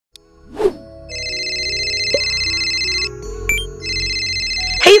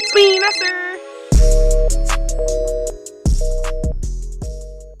me, Nasser.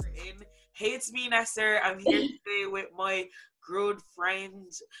 Hey, it's me, Nasser. I'm here today with my good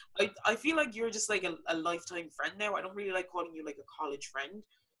friend. I feel like you're just like a lifetime friend now. I don't really like calling you like a college friend.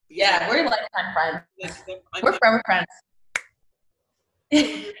 Yeah, we're lifetime friends. I'm We're forever friends.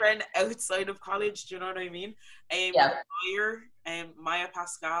 your friend outside of college. Do you know what I mean? Yeah. Maya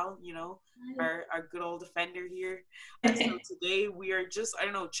Pascal, our good old defender here. And so today we are just, I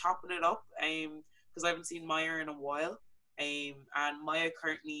don't know, chopping it up. Because I haven't seen Maya in a while. And Maya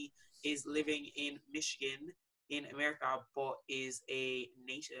currently is living in Michigan in America, but is a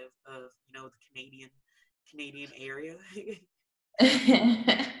native of, the Canadian area.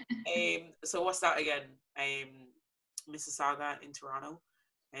 So what's that again? Mississauga in Toronto.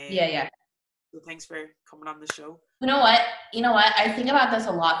 Yeah. So thanks for coming on the show. You know what? I think about this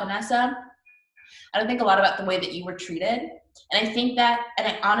a lot, Vanessa. I think a lot about the way that you were treated. And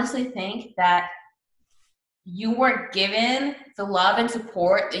I honestly think that you were given the love and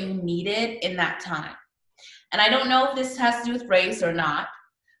support that you needed in that time. And I don't know if this has to do with race or not.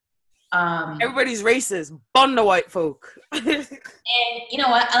 Everybody's racist. Bun the white folk. And you know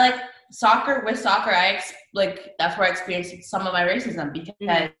what? I like soccer. With soccer, that's where I experienced some of my racism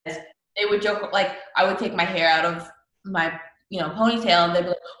because they would joke, like I would take my hair out of my, ponytail, and they'd be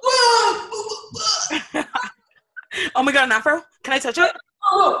like, "Whoa!" Oh my god, an afro? Can I touch it?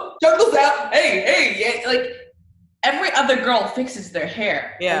 Oh, jungle's out. Hey, yeah. Like every other girl fixes their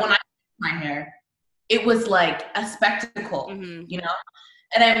hair. Yeah. But when I fixed my hair, it was like a spectacle, And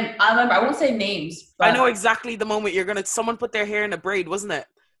I remember, I won't say names, but I know exactly the moment someone put their hair in a braid, wasn't it?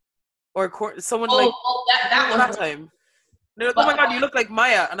 Or someone that was that time. They're like, oh my god, you look like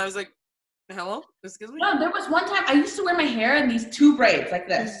Maya. And I was like, hello? Excuse me? No, there was one time I used to wear my hair in these two braids like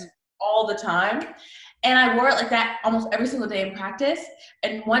this all the time. And I wore it like that almost every single day in practice.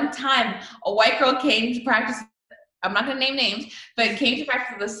 And one time a white girl came to practice. I'm not going to name names, but came to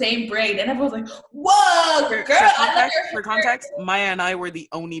practice with the same braid. And everyone was like, whoa, girl. For context, Maya and I were the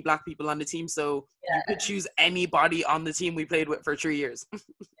only black people on the team. So you could choose anybody on the team we played with for 3 years.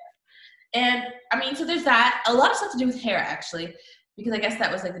 And I mean, so there's that. A lot of stuff to do with hair, actually, because I guess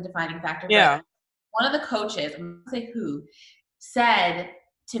that was like the defining factor. Yeah. But one of the coaches, I'm not going to say who, said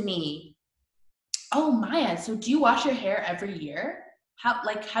to me, oh, Maya, so do you wash your hair every year? How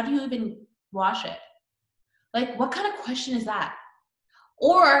do you even wash it? Like, what kind of question is that?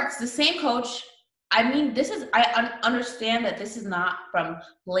 Or it's the same coach. I mean, I understand that this is not from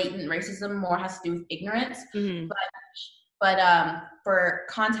blatant racism, more has to do with ignorance. Mm-hmm. But for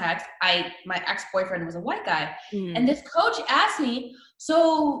context, my ex-boyfriend was a white guy. Mm-hmm. And this coach asked me,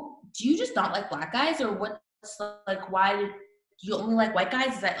 so do you just not like black guys? Or what's like, why do you only like white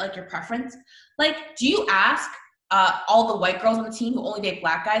guys? Is that like your preference? Like, do you ask all the white girls on the team who only date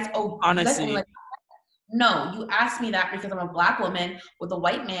black guys? Oh, honestly. No, you asked me that because I'm a black woman with a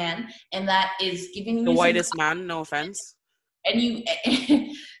white man, and that is giving you the whitest man, no offense. And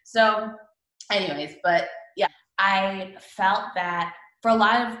so anyways, but yeah, I felt that for a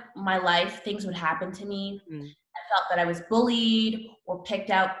lot of my life, things would happen to me. I felt that I was bullied or picked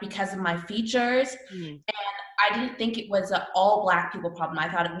out because of my features. And I didn't think it was an all black people problem. I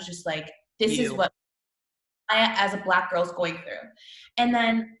thought it was just like, this is what I, as a black girl, is going through. And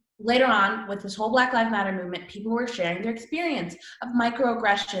then later on, with this whole Black Lives Matter movement, people were sharing their experience of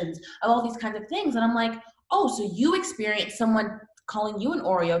microaggressions, of all these kinds of things. And I'm like, oh, so you experienced someone calling you an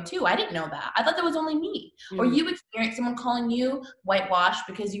Oreo too. I didn't know that. I thought that was only me. Or you experienced someone calling you whitewashed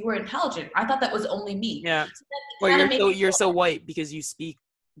because you were intelligent. I thought that was only me. Yeah. So well, you're so white because you speak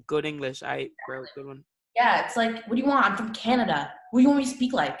good English. Good one. Yeah, it's like, what do you want? I'm from Canada. What do you want me to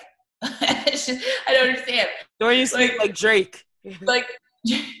speak like? It's just, I don't understand. Don't you speak like Drake? Like,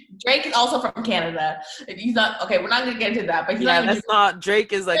 Drake is also from Canada. He's not, okay, we're not going to get into that, but he's not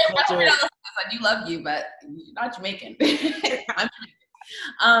Drake is like culture. I do love you, but you're not Jamaican. I'm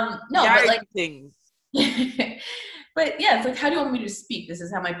Jamaican. No, but like, things. But yeah, it's like, how do you want me to speak? This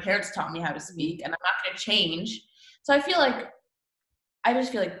is how my parents taught me how to speak, and I'm not going to change. So I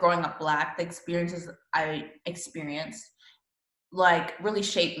just feel like growing up black, the experiences I experienced, like, really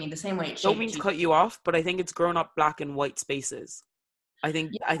shaped me the same way it shaped me. Don't mean to cut you off, but I think it's grown up black in white spaces. I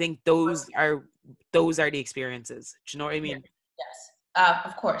think those are the experiences. Do you know what I mean? Yes,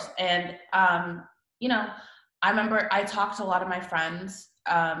 of course. And I remember I talked to a lot of my friends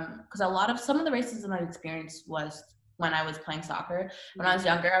because some of the racism I experienced was when I was playing soccer. When I was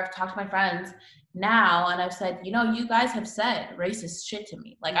younger, I've talked to my friends now, and I've said, you guys have said racist shit to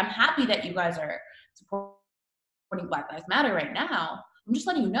me. Like, I'm happy that you guys are supporting Black Lives Matter right now. I'm just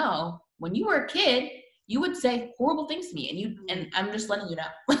letting you know, when you were a kid, you would say horrible things to me, and I'm just letting you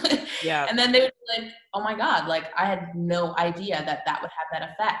know. Yeah. And then they would be like, oh my God, like I had no idea that would have that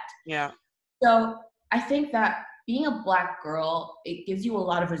effect. Yeah. So I think that being a Black girl, it gives you a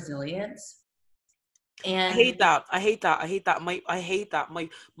lot of resilience. And I hate that. I hate that. I hate that. My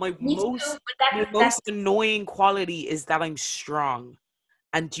me too, most but my most annoying quality is that I'm strong.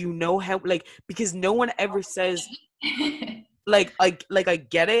 And do you know how, like, because no one ever says, like, I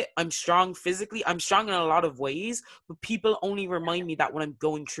get it. I'm strong physically. I'm strong in a lot of ways, but people only remind me that when I'm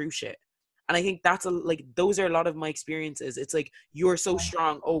going through shit. And I think that's those are a lot of my experiences. It's like, you're so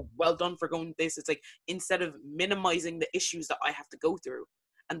strong. Oh, well done for going this. It's like, instead of minimizing the issues that I have to go through.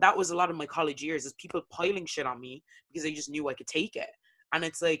 And that was a lot of my college years, is people piling shit on me because they just knew I could take it. And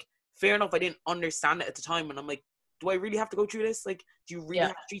it's like, fair enough, I didn't understand it at the time. And I'm like, do I really have to go through this? Like, do you really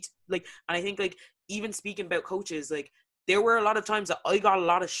have to treat, like, and I think, like, even speaking about coaches, like, there were a lot of times that I got a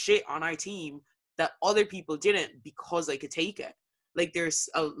lot of shit on our team that other people didn't, because I could take it. Like, there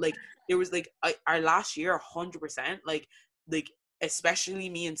was like our last year, 100%, like especially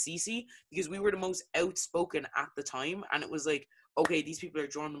me and Cece, because we were the most outspoken at the time, and it was like, okay, these people are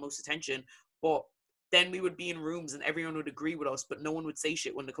drawing the most attention, but then we would be in rooms and everyone would agree with us, but no one would say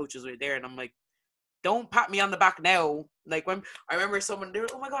shit when the coaches were there. And I'm like, don't pat me on the back now. Like, when I remember someone, they were,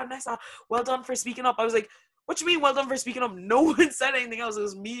 oh my God, Nessa, well done for speaking up. I was like, what do you mean, well done for speaking up? No one said anything else. It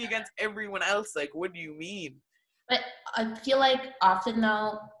was me against everyone else. Like, what do you mean? But I feel like often,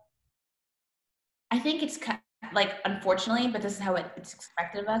 though, I think it's like, unfortunately, but this is how it's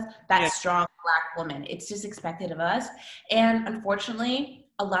expected of us, that strong Black woman. It's just expected of us. And unfortunately,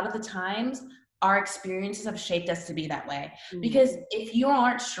 a lot of the times, our experiences have shaped us to be that way. Because if you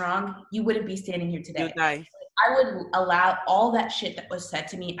aren't strong, you wouldn't be standing here today. You'll die. I would allow all that shit that was said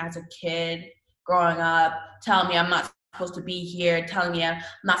to me as a kid, growing up, telling me I'm not supposed to be here, telling me I'm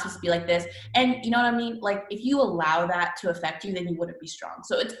not supposed to be like this. And you know what I mean? Like, if you allow that to affect you, then you wouldn't be strong.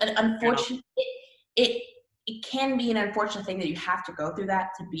 So it's an unfortunate, it can be an unfortunate thing that you have to go through that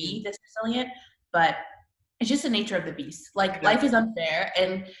to be this resilient, but it's just the nature of the beast. Like, life is unfair,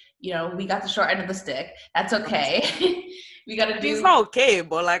 and you know, we got the short end of the stick. That's okay. We got to do. It's not okay,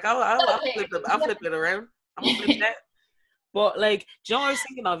 but like, I'll flip it around. I'm gonna flip that. But like, do you know what I was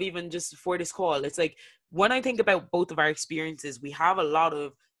thinking of, even just for this call? It's like, when I think about both of our experiences, we have a lot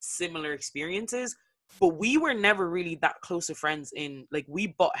of similar experiences, but we were never really that close of friends. In like, we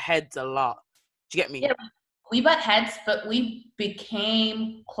butt heads a lot. Do you get me? Yeah, we butt heads, but we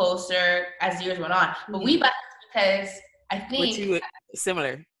became closer as years went on. But we butt heads because I think we're too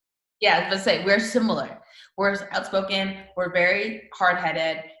similar. Yeah, let's say we're similar. We're outspoken. We're very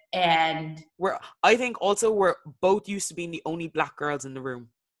hard-headed, and I think also we're both used to being the only Black girls in the room.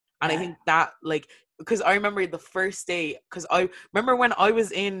 And I think that, like, because I remember the first day, because I remember when I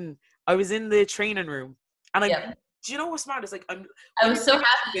was in the training room, and do you know what's mad? It's like, I was so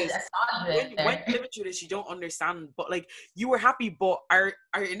happy that I saw you there. When you live through this, you don't understand, but like, you were happy, but our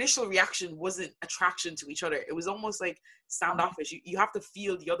initial reaction wasn't attraction to each other. It was almost like standoffish. You have to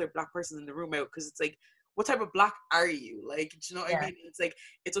feel the other Black person in the room out, because it's like, what type of Black are you? Like, do you know what I mean? It's like,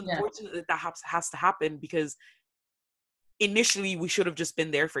 it's unfortunate that has to happen, because initially we should have just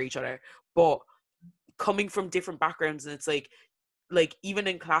been there for each other, but coming from different backgrounds, and it's like even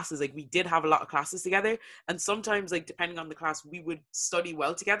in classes, like, we did have a lot of classes together, and sometimes, like, depending on the class, we would study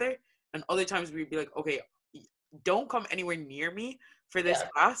well together, and other times we'd be like, okay, don't come anywhere near me for this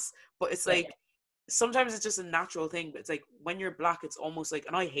class. But it's like, sometimes it's just a natural thing, but it's like, when you're Black, it's almost like,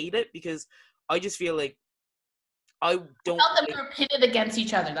 and I hate it, because I just feel like I don't felt them were pitted against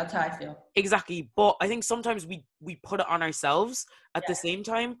each other. That's how I feel. Exactly. But I think sometimes we put it on ourselves at the same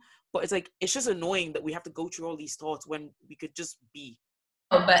time. But it's like, it's just annoying that we have to go through all these thoughts when we could just be.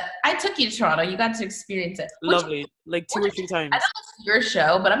 Oh, but I took you to Toronto. You got to experience it. Lovely. Like 2 or 3 times. I know it's your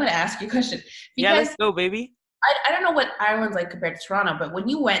show, but I'm going to ask you a question. Yeah, let's go, baby. I don't know what Ireland's like compared to Toronto, but when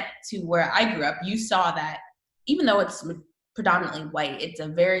you went to where I grew up, you saw that even though it's predominantly white, it's a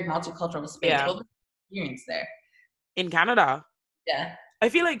very multicultural space. Yeah. What was the experience there? In Canada? Yeah. I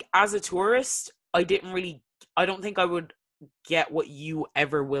feel like as a tourist, I don't think I would get what you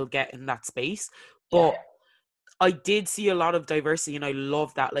ever will get in that space. But I did see a lot of diversity, and I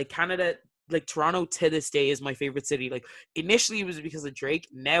love that. Like, Canada, like, Toronto to this day is my favorite city. Like, initially it was because of Drake.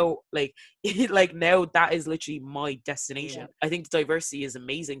 Now, like, now that is literally my destination. I think the diversity is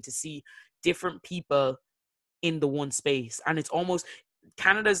amazing to see different people in the one space. And it's almost,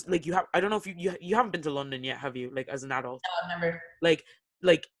 Canada's like, I don't know if you haven't been to London yet, have you? Like, as an adult? No, I've never.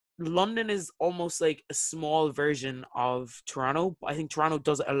 Like London is almost like a small version of Toronto, but I think Toronto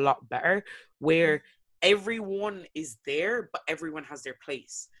does it a lot better, where everyone is there, but everyone has their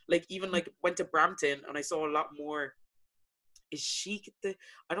place. Like even like went to Brampton and I saw a lot more. Is chic the?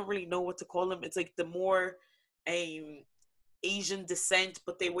 I don't really know what to call them. It's like the more Asian descent,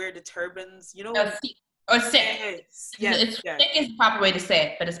 but they wear the turbans. You know? Or Sikh. Yes, yes, It's yeah. Sikh is the proper way to say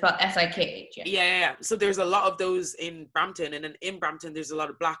it, but it's spelled Sikh. Yeah, yeah, yeah. So there's a lot of those in Brampton, and then in Brampton there's a lot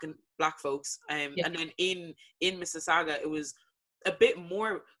of black folks. And then in Mississauga it was a bit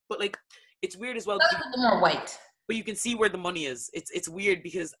more, but like it's weird as well. A little bit more white. But you can see where the money is. It's weird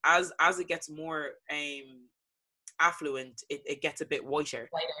because as it gets more affluent, it gets a bit whiter.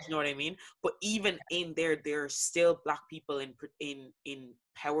 You know what I mean? But even in there are still black people in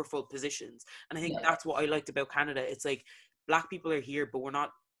powerful positions, and I think that's what I liked about Canada. It's like black people are here, but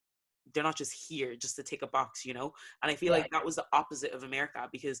they're not just here just to tick a box, you know? And I feel like that was the opposite of America,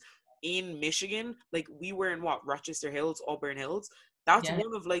 because in Michigan, like we were in Rochester Hills, Auburn Hills. That's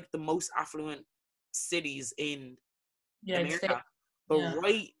one of like the most affluent cities in America. But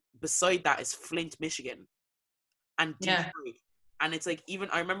right beside that is Flint, Michigan. And Detroit. And it's like, even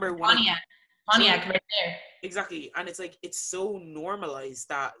I remember when Pontiac right there. Exactly. And it's like, it's so normalized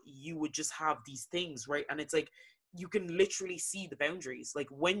that you would just have these things, right? And it's like, you can literally see the boundaries. Like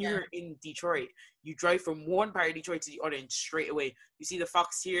when you're in Detroit, you drive from one part of Detroit to the other, and straight away you see the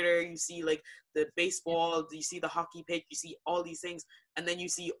Fox Theater, you see like the baseball, you see the hockey pitch, you see all these things, and then you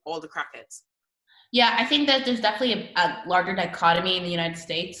see all the crackheads. Yeah, I think that there's definitely a larger dichotomy in the United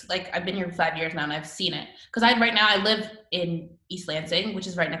States. Like I've been here for 5 years now, and I've seen it. Because right now I live in East Lansing, which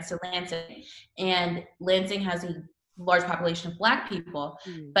is right next to Lansing, and Lansing has a large population of black people.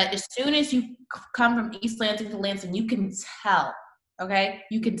 But as soon as you come from East Lansing to Lansing, you can tell. Okay,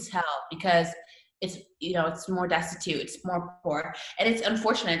 you can tell because it's it's more destitute, it's more poor, and it's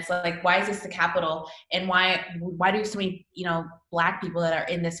unfortunate. It's like, why is this the capital, and why do so many black people that are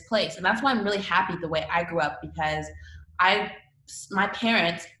in this place? And that's why I'm really happy the way I grew up, because my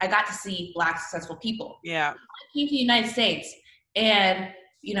parents, I got to see black successful people. Yeah. I came to the United States, and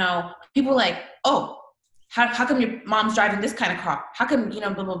people were like, oh, how come your mom's driving this kind of car? How come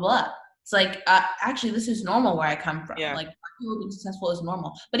blah blah blah? It's like, actually, this is normal where I come from. Like, people being successful is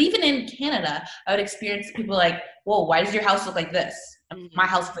normal. But even in Canada, I would experience people like, whoa, why does your house look like this? My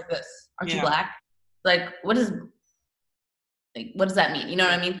house looks like this. Aren't you black? Like, what does that mean? You know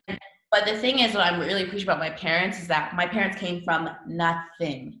what I mean? But the thing is, what I really appreciate about my parents is that my parents came from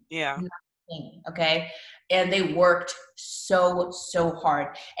nothing. Yeah. Nothing, okay? And they worked so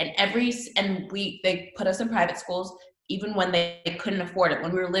hard. And they put us in private schools. Even when they couldn't afford it,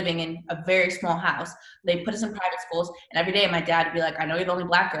 when we were living in a very small house, they put us in private schools. And every day my dad would be like, I know you're the only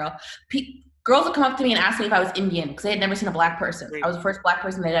black girl. Girls would come up to me and ask me if I was Indian, because they had never seen a black person. I was the first black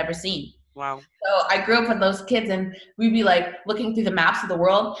person they'd ever seen. Wow. So I grew up with those kids, and we'd be like looking through the maps of the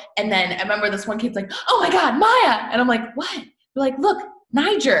world. And then I remember this one kid's like, oh my God, Maya. And I'm like, what? They're like, look,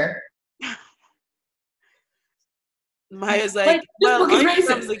 Niger. Maya's like, well,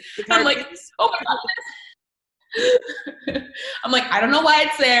 I'm like, oh my God. I'm like, I don't know why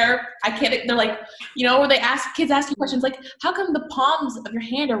it's there. I can't. They're like, where kids ask you questions like, how come the palms of your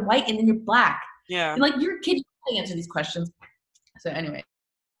hand are white and then you're black? Yeah. And like, you're a kid, you can't answer these questions. So anyway,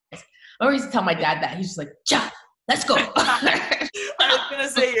 I always used to tell my dad that. He's just like, ja, let's go. I was gonna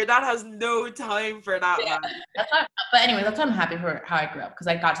say, your dad has no time for that, man. But anyway, that's why I'm happy for how I grew up, because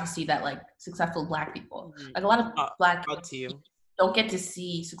I got to see that like successful black people. Like a lot of black people don't get to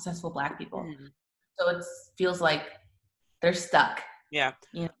see successful black people. So it feels like they're stuck. Yeah.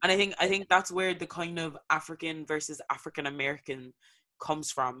 And I think that's where the kind of African versus African American comes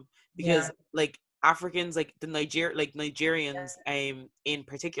from, because like Africans, like Nigerians in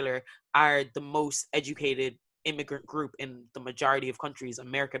particular, are the most educated immigrant group in the majority of countries,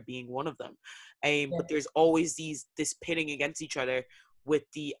 America being one of them. But there's always this pitting against each other with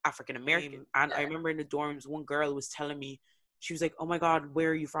the African American. And I remember in the dorms, one girl was telling me, she was like, oh my God,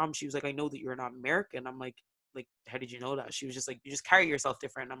 where are you from? She was like, I know that you're not American. I'm like, how did you know that? She was just like, you just carry yourself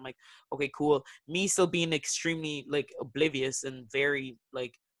different. I'm like, okay, cool. Me still being extremely like oblivious and very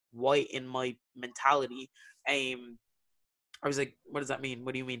like white in my mentality. I was like, what does that mean?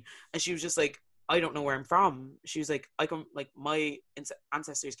 What do you mean? And she was just like, I don't know where I'm from. She was like, my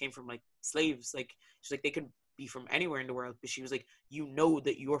ancestors came from like slaves. Like, she's like, they could be from anywhere in the world, but she was like,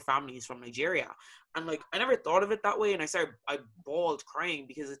 that your family is from Nigeria. And like, I never thought of it that way, and I bawled crying,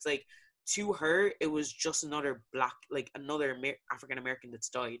 because it's like, to her it was just another black, like another African American that's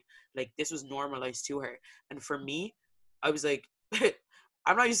died. Like, this was normalized to her. And for me, I was like,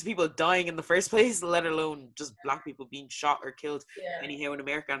 I'm not used to people dying in the first place, let alone just black people being shot or killed anyhow in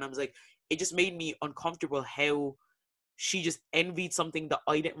America. And I was like, it just made me uncomfortable how she just envied something that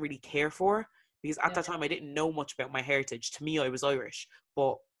I didn't really care for, because at that time I didn't know much about my heritage. To me, I was Irish,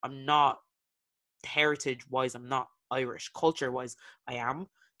 but I'm not heritage wise. I'm not Irish. Culture wise, I am. Do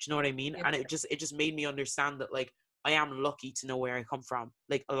you know what I mean? And it just made me understand that like I am lucky to know where I come from.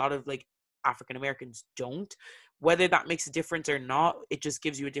 Like a lot of like African Americans don't. Whether that makes a difference or not, it just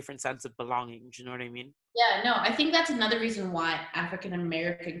gives you a different sense of belonging. Do you know what I mean? Yeah, no, I think that's another reason why African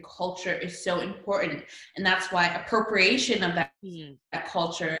American culture is so important. And that's why appropriation of that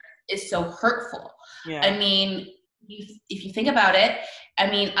culture is so hurtful. Yeah. I mean, if you think about it, I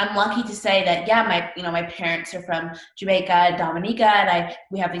mean, I'm lucky to say that, yeah, my parents are from Jamaica and Dominica, and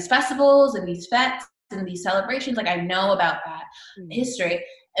we have these festivals and these fetes and these celebrations. Like, I know about that history.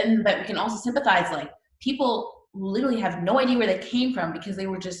 But we can also sympathize, like, people literally have no idea where they came from because they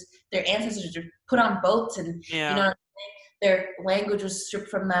were just, their ancestors were put on boats, and you know, their language was stripped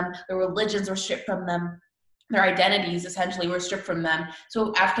from them, their religions were stripped from them, their identities essentially were stripped from them.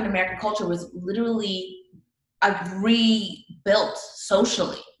 So African American culture was literally rebuilt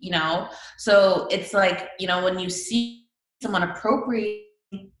socially, you know. So it's like, you know, when you see someone appropriate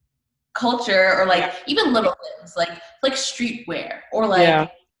culture, or like even little things like streetwear, or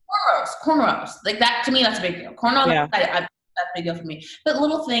like cornrows, like that, to me that's a big deal. Cornrows, that's a big deal for me. But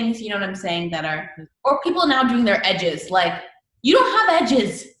little things, you know what I'm saying, that are, or people now doing their edges, like, you don't have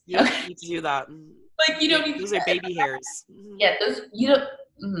edges. You don't need to do that. Like, you don't need those are baby hairs. Yeah, those, you don't.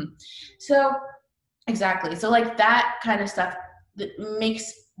 So exactly. So like that kind of stuff that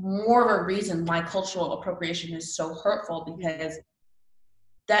makes more of a reason why cultural appropriation is so hurtful, because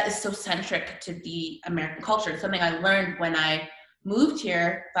that is so centric to the American culture. It's something I learned when I moved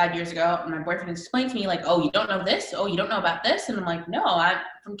here 5 years ago, and my boyfriend explained to me, like, oh, you don't know this? Oh, you don't know about this? And I'm like, no, I'm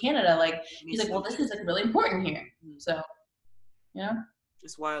from Canada. Like, he's like, well, this is like really important here. So, yeah.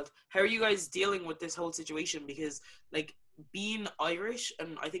 It's wild. How are you guys dealing with this whole situation? Because like being Irish,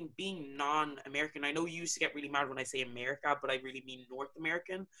 and I think being non-American, I know you used to get really mad when I say America, but I really mean North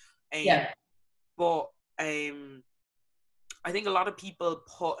American. But I think a lot of people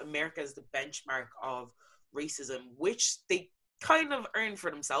put America as the benchmark of racism, which they kind of earn for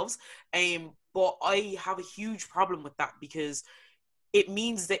themselves. But I have a huge problem with that, because it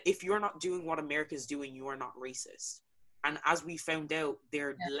means that if you're not doing what America's doing, you are not racist. And as we found out, there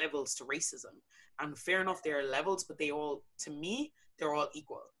are levels to racism. And fair enough, there are levels, but they all, to me, they're all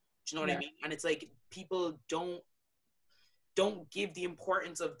equal. Do you know what I mean? And it's like people don't give the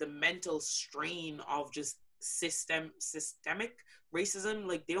importance of the mental strain of just systemic racism.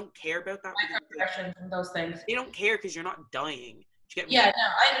 Like, they don't care about that. Microaggressions and those things. They don't care because you're not dying. Do you get me? Yeah, no,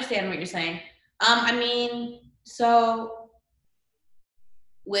 I understand what you're saying. I mean, so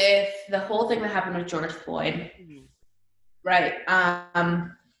with the whole thing that happened with George Floyd, right?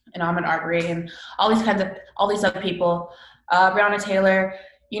 And Ahmaud Arbery and all these other people, Breonna Taylor,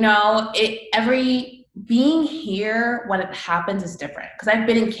 you know, being here when it happens is different, because I've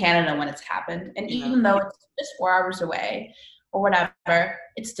been in Canada when it's happened, and even though it's just 4 hours away or whatever,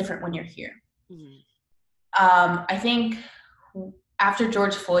 it's different when you're here. I think after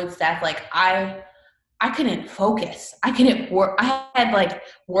George Floyd's death, like I couldn't focus. I couldn't work. I had like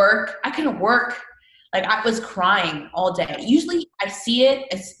work. I couldn't work. Like, I was crying all day. Usually I see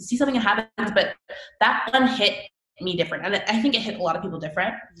something that happens, but that one hit me different. And I think it hit a lot of people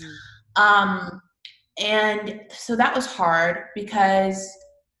different. And so that was hard, because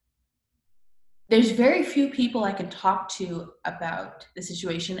there's very few people I can talk to about the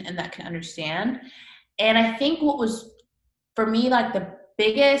situation and that can understand. And I think what was, for me, like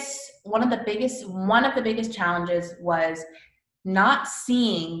one of the biggest challenges was not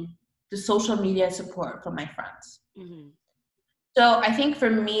seeing the social media support from my friends. So I think for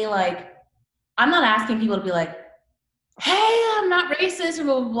me, like, I'm not asking people to be like, hey, I'm not racist, or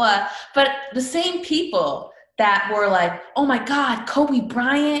blah, blah, blah. But the same people that were like, oh my God, Kobe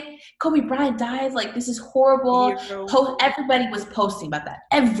Bryant died, like, this is horrible. Everybody was posting about that.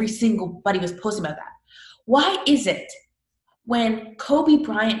 Every single buddy was posting about that. Why is it when Kobe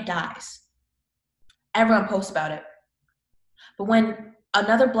Bryant dies, everyone posts about it, but when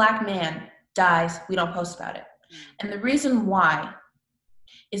another Black man dies, we don't post about it? And the reason why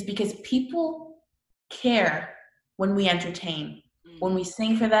is because people care when we entertain, when we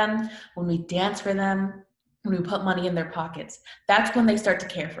sing for them, when we dance for them, when we put money in their pockets. That's when they start to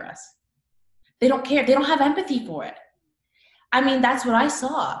care for us. They don't care. They don't have empathy for it. I mean, that's what I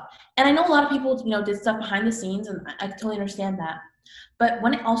saw. And I know a lot of people, you know, did stuff behind the scenes, and I totally understand that. But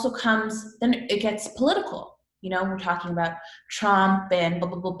when it also comes, then it gets political. You know, we're talking about Trump and blah,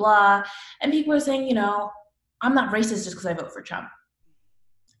 blah, blah, blah. And people are saying, you know, I'm not racist just because I vote for Trump.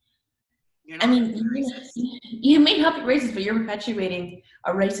 You're I not mean, racist. you may not be racist, but you're perpetuating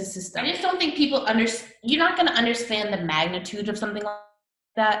a racist system. I just don't think people you're not going to understand the magnitude of something like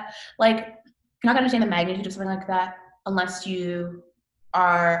that. Like, you're not going to understand the magnitude of something like that unless you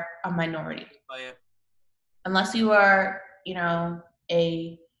are a minority. Oh, yeah. Unless you are, you know,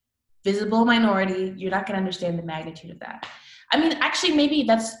 a visible minority, you're not going to understand the magnitude of that. I mean, actually, maybe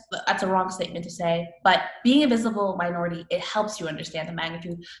that's a wrong statement to say, but being a visible minority, it helps you understand the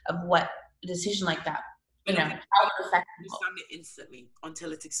magnitude of what a decision like that, how it affects people. Understand it instantly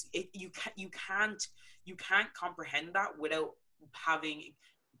until you can't comprehend that without having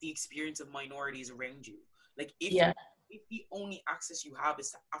the experience of minorities around you. Like if the only access you have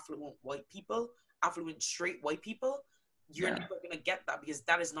is to affluent straight white people, you're never gonna get that because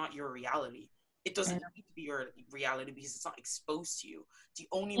that is not your reality. It doesn't need to be your reality because it's not exposed to you. The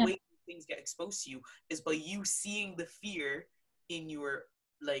only way things get exposed to you is by you seeing the fear in your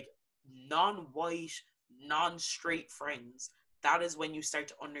like non-white, non-straight friends. That is when you start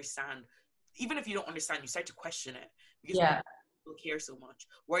to understand. Even if you don't understand, you start to question it because people care so much.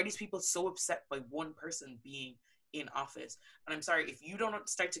 Why are these people so upset by one person being in office? And I'm sorry, if you don't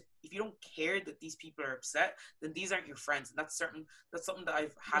care that these people are upset, then these aren't your friends. And that's something that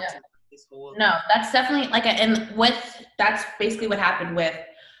I've had to this whole. No, that's definitely that's basically what happened with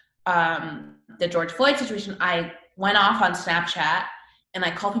the George Floyd situation. I went off on Snapchat and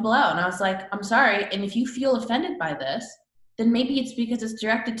I called people out and I was like, I'm sorry. And if you feel offended by this, then maybe it's because it's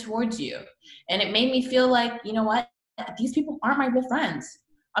directed towards you. And it made me feel like, you know what? These people aren't my real friends.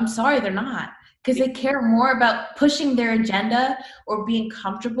 I'm sorry, they're not. Because they care more about pushing their agenda or being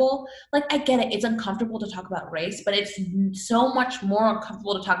comfortable. Like, I get it. It's uncomfortable to talk about race, but it's so much more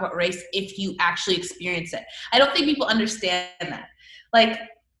uncomfortable to talk about race if you actually experience it. I don't think people understand that. Like,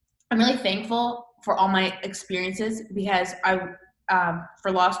 I'm really thankful for all my experiences because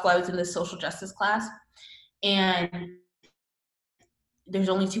for law school, I was in this social justice class, and there's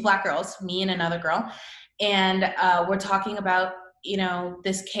only 2 Black girls, me and another girl, and we're talking about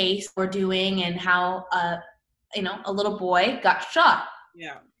this case we're doing and how a little boy got shot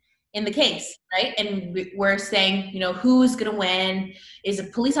in the case, right? And we're saying, who's gonna win? Is a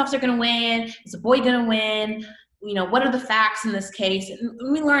police officer gonna win? Is a boy gonna win? What are the facts in this case?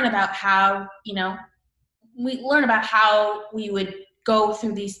 And we learn about how we would go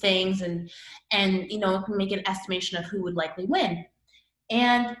through these things and make an estimation of who would likely win.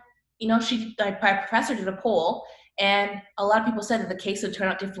 And my professor did a poll, and a lot of people said that the case would turn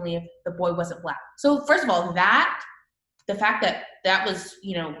out differently if the boy wasn't Black. So first of all, the fact that was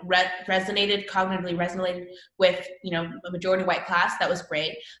cognitively resonated with a majority white class, that was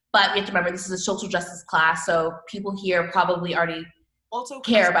great. But we have to remember this is a social justice class, so people here probably already also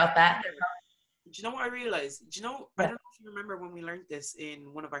care about that. Do you know what I realized? I don't know if you remember when we learned this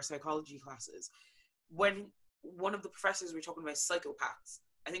in one of our psychology classes, when one of the professors were talking about psychopaths.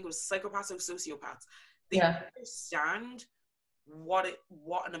 I think it was psychopaths or sociopaths. They understand what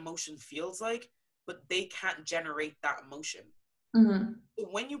an emotion feels like, but they can't generate that emotion. Mm-hmm. So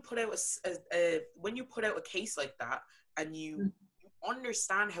when you put out a case like that, and you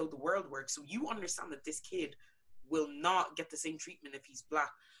understand how the world works, so you understand that this kid will not get the same treatment if he's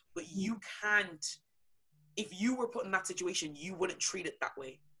Black, but you can't. If you were put in that situation, you wouldn't treat it that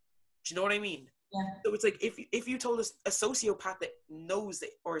way. Do you know what I mean? Yeah. So it's like if you told us a sociopath that knows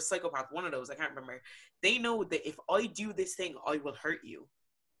that, or a psychopath, one of those, I can't remember, they know that if I do this thing, I will hurt you.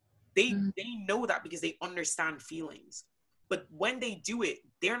 They know that because they understand feelings. But when they do it,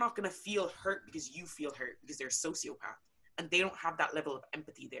 they're not going to feel hurt because you feel hurt because they're a sociopath. And they don't have that level of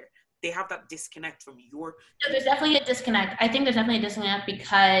empathy there. They have that disconnect from your... No, there's definitely a disconnect. I think there's definitely a disconnect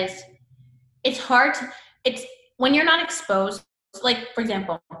because it's hard it's when you're not exposed, like, for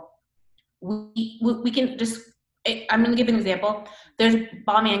example, we can just, I'm going to give an example. There's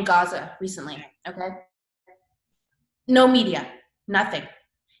bombing in Gaza recently, okay? No media, nothing.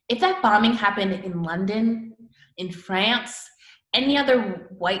 If that bombing happened in London, in France, any other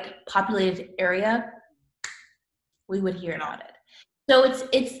white populated area, we would hear about it. So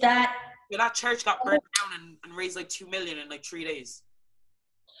it's that... Yeah, that church got burned down and raised like 2 million in like 3 days.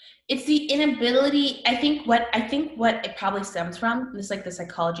 It's the inability. I think what it probably stems from, this is like the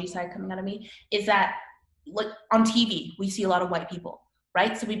psychology side coming out of me, is that, like, on TV we see a lot of white people,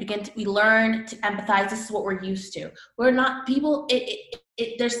 right? So we learn to empathize. This is what we're used to. We're not people.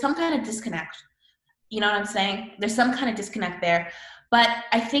 There's some kind of disconnect. You know what I'm saying? There's some kind of disconnect there. But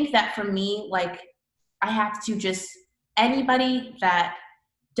I think that for me, like, I have to just, anybody that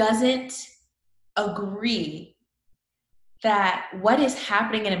doesn't agree that what is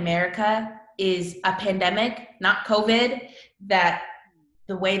happening in America is a pandemic, not COVID, that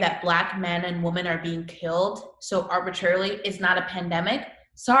the way that Black men and women are being killed so arbitrarily is not a pandemic,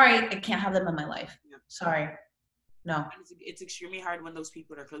 sorry, I can't have them in my life. Yeah. Sorry. No. And it's extremely hard when those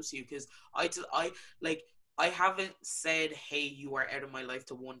people are close to you, because I haven't said, hey, you are out of my life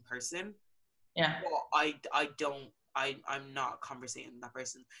to one person. Yeah. Well, I'm not conversating with that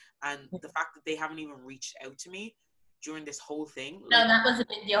person. And the fact that they haven't even reached out to me during this whole thing. No, that was a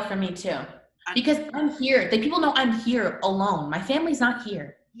big deal for me too. Because I'm here. The people know I'm here alone. My family's not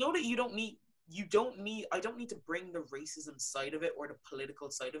here. Know that I don't need to bring the racism side of it or the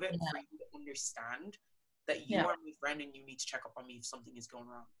political side of it for you to understand that you are my friend and you need to check up on me if something is going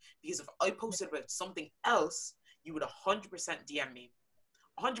wrong. Because if I posted about something else, you would 100% DM me.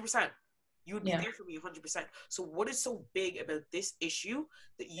 100%. You would be there for me 100%. So what is so big about this issue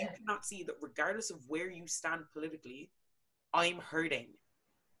that you cannot see that regardless of where you stand politically, I'm hurting?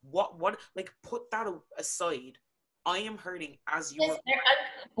 What like, put that aside. I am hurting as you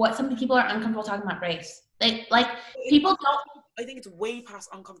are. Some people are uncomfortable talking about race. People don't. I think it's way past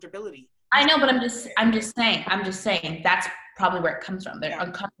uncomfortability. I know, but I'm just saying that's probably where it comes from. They're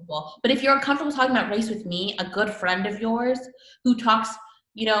uncomfortable. But if you're uncomfortable talking about race with me, a good friend of yours who talks,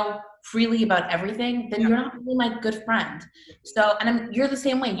 freely about everything, then you're not really my good friend. So, and you're the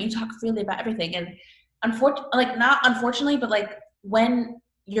same way. You talk freely about everything, and not unfortunately, but when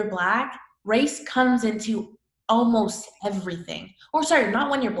you're Black, race comes into almost everything. Or sorry,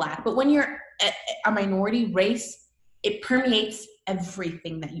 not when you're Black, but when you're a minority, race, it permeates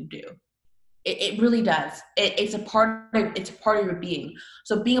everything that you do. It really does. It's a part of your being.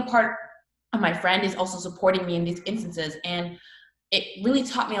 So being a part of my friend is also supporting me in these instances, and it really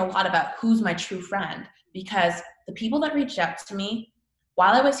taught me a lot about who's my true friend, because the people that reached out to me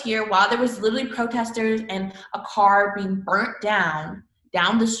while I was here, while there was literally protesters and a car being burnt down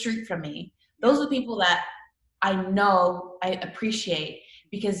the street from me, those are the people that I know I appreciate,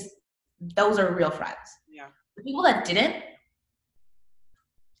 because those are real friends. Yeah. The people that didn't,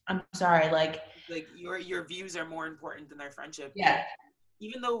 I'm sorry, your views are more important than their friendship. Yeah.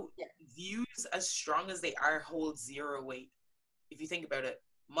 Even though views as strong as they are hold zero weight. If you think about it,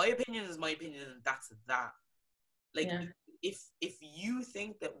 my opinion is my opinion, and that's that. If you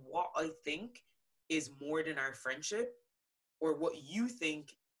think that what I think is more than our friendship, or what you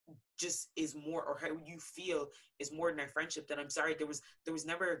think just is more, or how you feel is more than our friendship, then I'm sorry, there was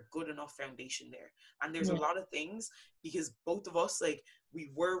never a good enough foundation there. And there's a lot of things, because both of us,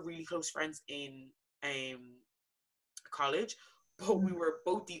 we were really close friends in college, but we were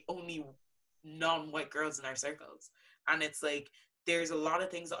both the only non-white girls in our circles. And it's there's a lot of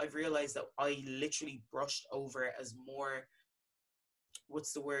things that I've realized that I literally brushed over as more,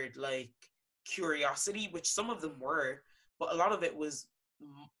 what's the word, curiosity, which some of them were, but a lot of it was,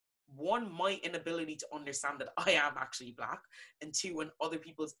 one, my inability to understand that I am actually Black, and two, and other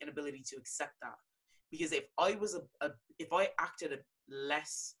people's inability to accept that. Because if I was if I acted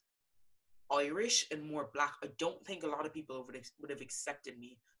less Irish and more Black, I don't think a lot of people would have accepted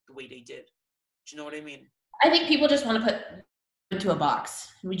me the way they did. Do you know what I mean? I think people just want to put into a box,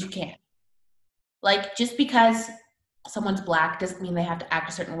 which you can't. Just because someone's Black doesn't mean they have to act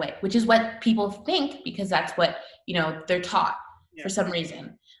a certain way, which is what people think, because that's what they're taught for some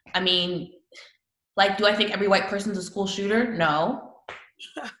reason. I mean, do I think every white person's a school shooter? No.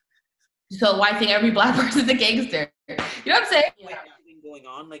 So why think every Black person's a gangster? You know what I'm saying? Everything going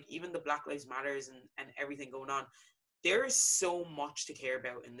on, even the Black Lives Matters and everything going on, there is so much to care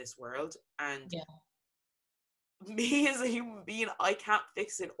about in this world, and me as a human being, I can't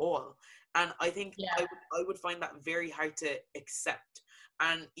fix it all. And I think I would find that very hard to accept.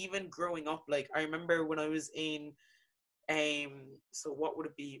 And even growing up, I remember when I was in so what would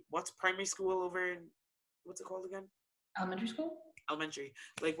it be? What's primary school over in, what's it called again? Elementary school? Elementary.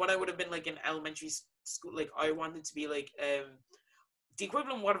 When I would have been in elementary school, I wanted to be the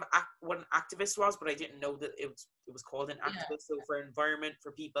equivalent of what an activist was, but I didn't know that it was called an activist. So for environment,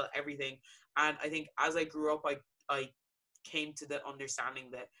 for people, everything. And I think as I grew up, I came to the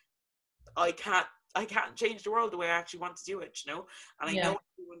understanding that I can't change the world the way I actually want to do it, And I know what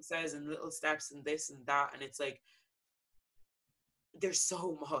everyone says in little steps and this and that, and it's there's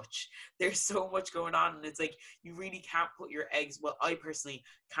so much going on, and it's you really can't put your eggs, well, I personally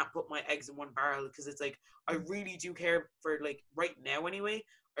can't put my eggs in one barrel, because it's I really do care for, right now anyway,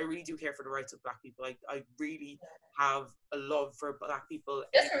 I really do care for the rights of Black people. I really have a love for Black people.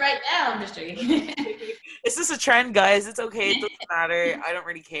 Just for right now, I'm just joking. It's just a trend, guys. It's okay. It doesn't matter. I don't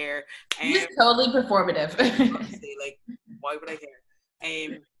really care. It's totally performative. Honestly, why would I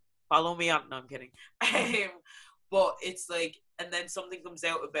care? Follow me on. No, I'm kidding. But it's and then something comes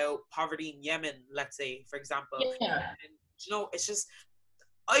out about poverty in Yemen, let's say, for example. Yeah. And, it's just,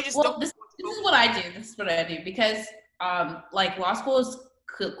 I just Well, don't this want to go. is what I do. This is what I do because, like law school is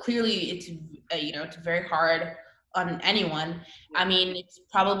clearly it's it's very hard on anyone. Yeah. I mean, it's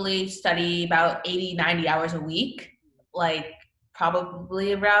probably study about 80, 90 hours a week, like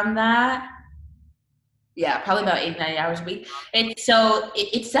probably around that. Yeah, probably about 80, 90 hours a week.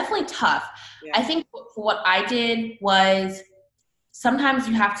 It's definitely tough. Yeah. I think what I did was sometimes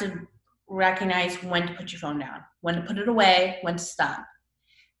you have to recognize when to put your phone down, when to put it away, when to stop.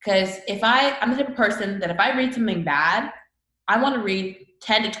 Because I'm the type of person that if I read something bad, I want to read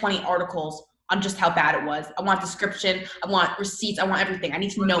 10 to 20 articles on just how bad it was. I want description. I want receipts. I want everything. I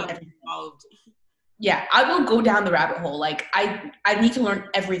need to know everything. Yeah, I will go down the rabbit hole. Like I need to learn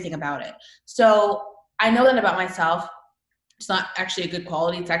everything about it. So I know that about myself. It's not actually a good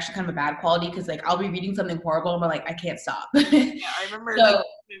quality. It's actually kind of a bad quality because like I'll be reading something horrible and I'm like, I can't stop. Yeah, I remember like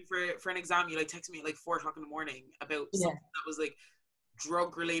for an exam, you like text me at like 4:00 in the morning about something that was like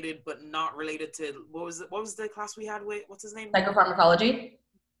drug related but not related to what was the class we had with what's his name? Psychopharmacology.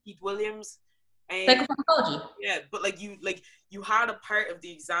 Keith Williams. Psychopharmacology. Yeah, but like you had a part of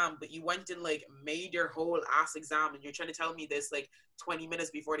the exam, but you went and like made your whole ass exam, and you're trying to tell me this like 20 minutes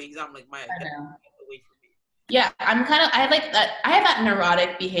before the exam, like get away from me. Yeah, I like that. I have that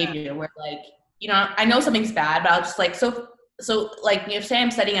neurotic behavior where like, I know something's bad, but I'll just like, so like, say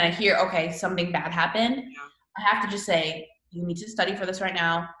I'm studying and I hear, okay, something bad happened. I have to just say, you need to study for this right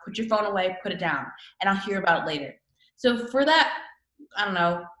now. Put your phone away, put it down, and I'll hear about it later. So for that, I don't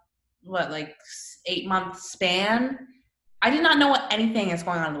know, like 8-month span, I did not know what anything is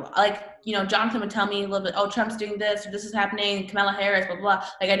going on in the world. Like, Jonathan would tell me a little bit, oh, Trump's doing this, or this is happening, Kamala Harris, blah, blah, blah.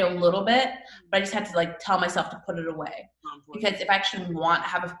 Like, I know a little bit, but I just had to, like, tell myself to put it away. Because if I actually want to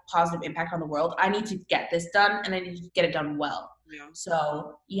have a positive impact on the world, I need to get this done, and I need to get it done well. Yeah.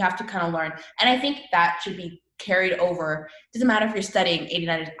 So you have to kind of learn. And I think that should be carried over. It doesn't matter if you're studying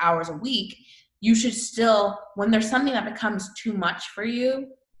 89 hours a week. You should still, when there's something that becomes too much for you,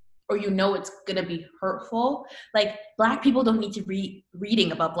 or it's going to be hurtful. Like, Black people don't need to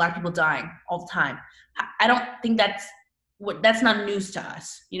reading about Black people dying all the time. I don't think that's not news to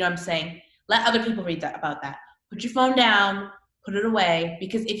us. You know what I'm saying? Let other people read about that. Put your phone down, put it away,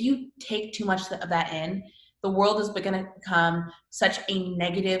 because if you take too much of that in, the world is going to become such a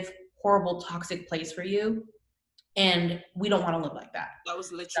negative, horrible, toxic place for you. And we don't want to live like that. That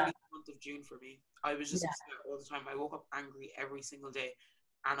was literally the month of June for me. I was just upset all the time. I woke up angry every single day.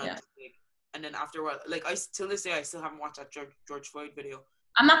 And I just like, and then after a while, like till this day, I still haven't watched that George Floyd video.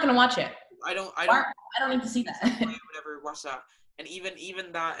 I'm not gonna watch it. I don't need to see that. I would ever watch that. And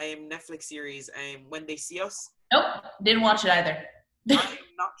even that Netflix series, When They See Us. Nope, didn't watch it either. I'm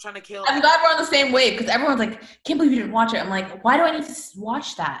not trying to kill. I'm glad we're on the same wave because everyone's like, "Can't believe you didn't watch it." I'm like, "Why do I need to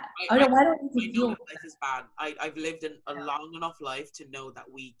watch that? Why do I need to deal with life is bad. I've lived a long enough life to know that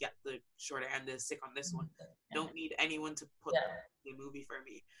we get the shorter end of the stick on this one. Don't need anyone to put the movie for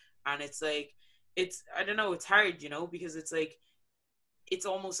me. And it's like, I don't know, it's hard, because it's like, it's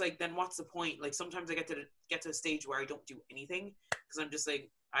almost like, then what's the point? Like, sometimes I get to a stage where I don't do anything because I'm just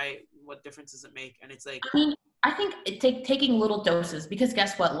like, what difference does it make? And it's like, I mean, I think taking little doses, because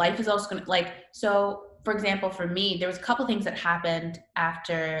guess what? Life is also going to, so for example, for me, there was a couple things that happened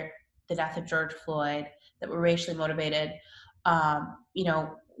after the death of George Floyd that were racially motivated.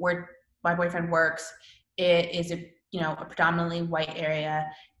 Where my boyfriend works, it is a predominantly white area,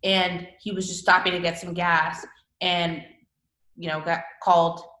 and he was just stopping to get some gas and, got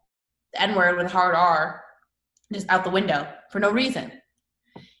called the N-word with a hard R just out the window for no reason,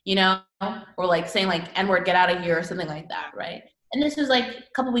 or like saying like N-word, get out of here or something like that. Right. And this was like a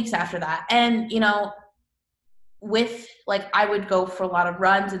couple weeks after that. And, with like, I would go for a lot of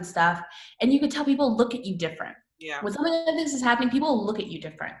runs and stuff, and you could tell people look at you different. Yeah. When something like this is happening, people look at you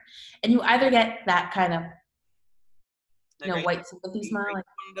different, and you either get that kind of, white sympathy smile. Like,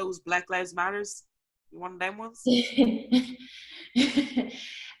 one of those Black Lives Matters. You one of them ones?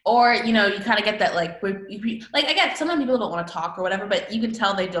 Or, you kind of get that, like again, sometimes people don't want to talk or whatever, but you can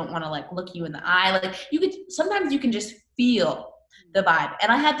tell they don't want to, like, look you in the eye. Like, sometimes you can just feel the vibe.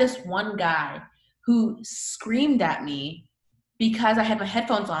 And I had this one guy who screamed at me because I had my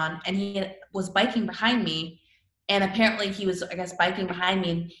headphones on, and he was biking behind me. And apparently he was, I guess, biking behind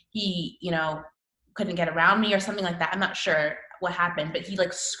me, and he, couldn't get around me or something like that. I'm not sure what happened, but he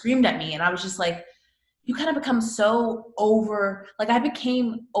like screamed at me, and I was just like, you kind of become so I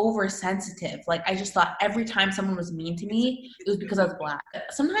became oversensitive. Like, I just thought every time someone was mean to me, it was because I was Black.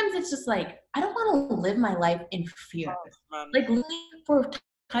 Sometimes it's just like, I don't want to live my life in fear. Like, literally for a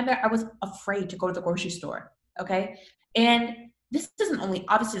time there, I was afraid to go to the grocery store. Okay. And this doesn't only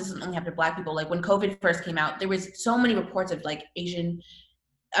happen to Black people. Like, when COVID first came out, there was so many reports of like Asian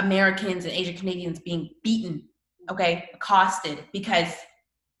Americans and Asian Canadians being beaten, okay, accosted, because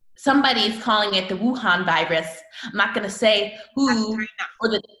somebody's calling it the Wuhan virus. I'm not going to say who, or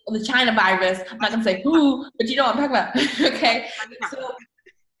the China virus. I'm not going to say who, but you know what I'm talking about. Okay. So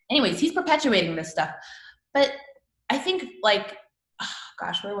anyways, he's perpetuating this stuff. But I think like, oh,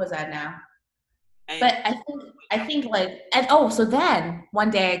 gosh, where was I now? But I think like, and so then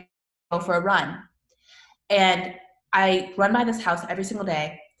one day I go for a run, and I run by this house every single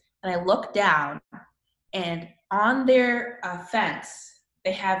day, and I look down, and on their fence,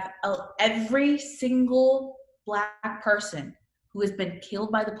 they have every single Black person who has been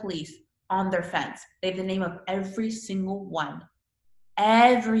killed by the police on their fence. They have the name of every single one.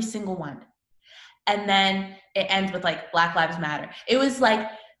 Every single one. And then it ends with like Black Lives Matter. It was like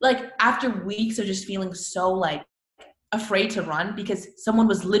after weeks of just feeling so like afraid to run because someone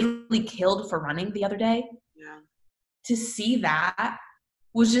was literally killed for running the other day. Yeah. To see that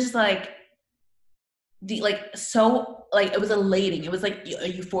was just like so like it was elating. It was like a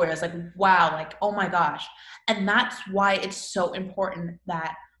euphoria. It's like, wow, like, oh my gosh. And that's why it's so important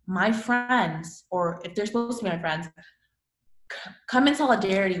that my friends, or if they're supposed to be my friends, come in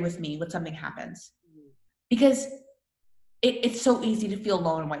solidarity with me when something happens. Because it's so easy to feel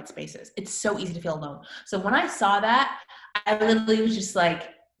alone in white spaces. It's so easy to feel alone. So when I saw that, I literally was just like,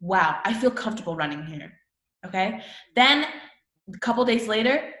 wow, I feel comfortable running here. Okay. Then a couple days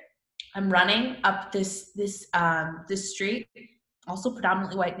later, I'm running up this street, also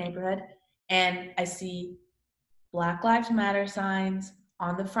predominantly white neighborhood, and I see Black Lives Matter signs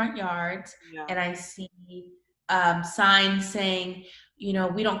on the front yards, and I see signs saying, you know,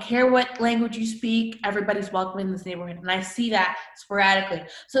 we don't care what language you speak, everybody's welcome in this neighborhood. And I see that sporadically.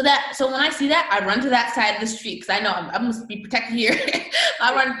 So when I see that, I run to that side of the street because I know I'm going to be protected here.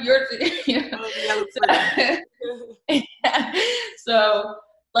 I run to yours, you know. So,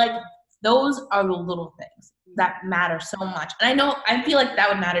 like, those are the little things that matter so much. And I feel like that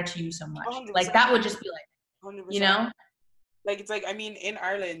would matter to you so much. 100%. Like, that would just be like, 100%. You know? Like, it's like, I mean, in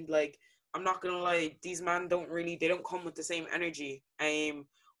Ireland, like, I'm not gonna lie, these men they don't come with the same energy.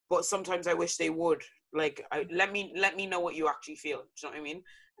 But sometimes I wish they would. Like, let me know what you actually feel. Do you know what I mean?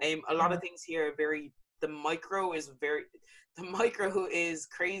 A lot of things here are the micro is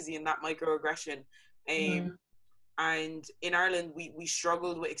crazy in that microaggression. And in Ireland, we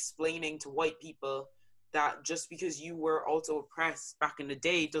struggled with explaining to white people that just because you were also oppressed back in the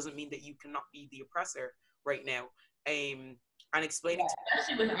day doesn't mean that you cannot be the oppressor right now. And explaining,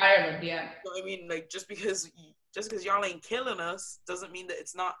 especially with Ireland, you know what I mean, like just because y'all ain't killing us doesn't mean that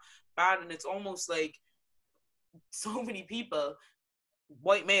it's not bad. And it's almost like so many people,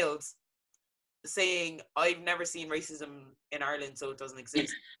 white males, saying I've never seen racism in Ireland, so it doesn't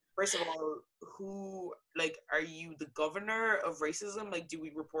exist. First of all, who, like, are you the governor of racism? Like, do we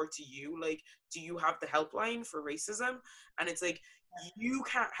report to you? Like, do you have the helpline for racism? And it's like, you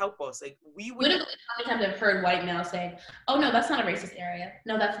can't help us. Like, we would. Literally, how many times I've heard white males saying, "Oh no, that's not a racist area.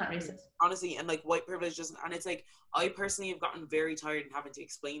 No, that's not racist." Honestly, and like white privilege doesn't. And it's like, I personally have gotten very tired of having to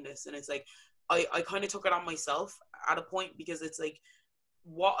explain this. And it's like, I kind of took it on myself at a point because it's like,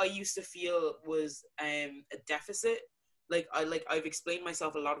 what I used to feel was a deficit. Like I've explained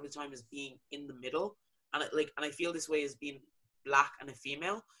myself a lot of the time as being in the middle, and I feel this way as being Black and a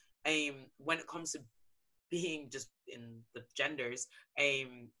female. When it comes to being just in the genders,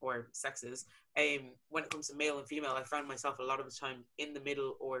 or sexes, when it comes to male and female, I found myself a lot of the time in the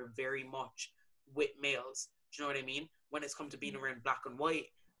middle or very much with males. Do you know what I mean? When it's come to being around Black and white,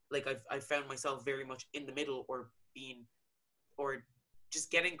 like I've found myself very much in the middle or just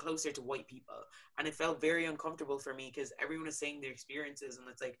getting closer to white people. And it felt very uncomfortable for me because everyone is saying their experiences, and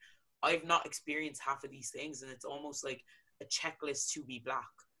it's like, I've not experienced half of these things, and it's almost like a checklist to be Black.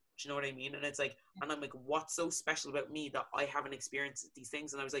 Do you know what I mean? And it's like, and I'm like, what's so special about me that I haven't experienced these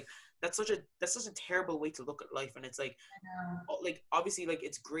things? And I was like, that's such a terrible way to look at life. And it's like, obviously, like,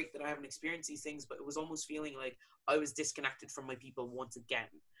 it's great that I haven't experienced these things, but it was almost feeling like I was disconnected from my people once again.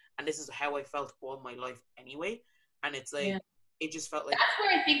 And this is how I felt all my life anyway. And it's like, it just felt like, that's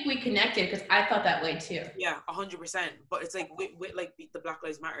where I think we connected, because I felt that way too. Yeah, 100%. But it's like with like the Black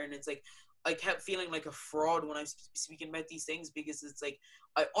Lives Matter, and it's like I kept feeling like a fraud when I was speaking about these things, because it's like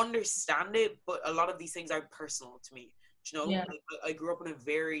I understand it, but a lot of these things are personal to me. You know, like, I grew up in a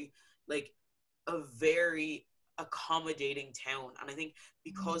very accommodating town, and I think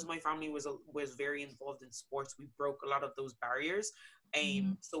because my family was very involved in sports, we broke a lot of those barriers.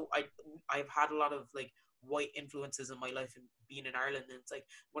 So I've had a lot of like white influences in my life and being in Ireland. And it's like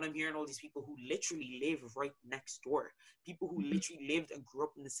when I'm hearing all these people who literally live right next door, people who literally lived and grew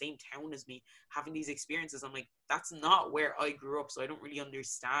up in the same town as me, having these experiences, I'm like, that's not where I grew up. So I don't really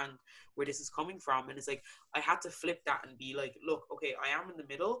understand where this is coming from. And it's like, I had to flip that and be like, look, okay, I am in the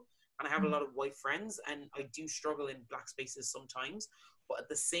middle and I have a lot of white friends and I do struggle in black spaces sometimes. But at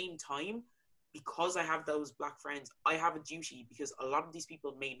the same time, because I have those black friends, I have a duty because a lot of these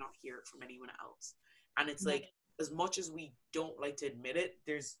people may not hear it from anyone else. And it's like, as much as we don't like to admit it,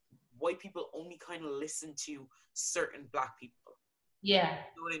 there's white people only kind of listen to certain black people. Yeah.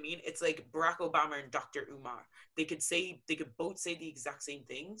 You know what I mean? It's like Barack Obama and Dr. Umar. They could both say the exact same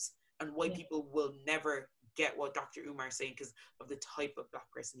things, and white people will never get what Dr. Umar is saying because of the type of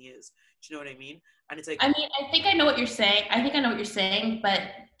black person he is. Do you know what I mean? And it's like, I mean, I think I know what you're saying, but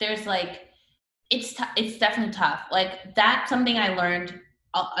there's like, it's definitely tough. Like that's something I learned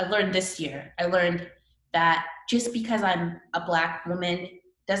this year. I learned that just because I'm a black woman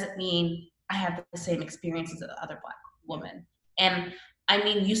doesn't mean I have the same experience as other black women. And I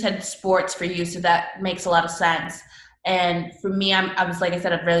mean, you said sports for you, so that makes a lot of sense. And for me, I was, like I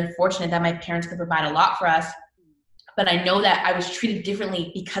said, I'm really fortunate that my parents could provide a lot for us. But I know that I was treated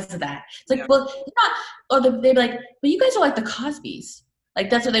differently because of that. It's like, well, you're not, or they'd be like, but you guys are like the Cosbys. Like,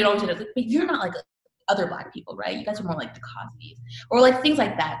 that's what they'd always say. Like, but you're not like other black people, right? You guys are more like the Cosbys. Or like things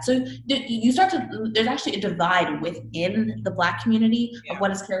like that. So you start to, there's actually a divide within the black community of what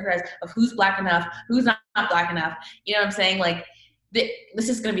is characterized, of who's black enough, who's not black enough. You know what I'm saying? Like, this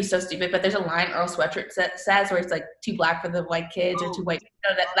is going to be so stupid, but there's a line Earl Sweatshirt says where it's like too black for the white kids or too white. You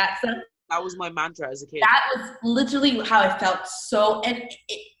know, that stuff. That was my mantra as a kid. That was literally how I felt. So, and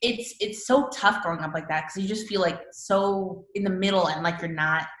it's so tough growing up like that because you just feel like so in the middle and like you're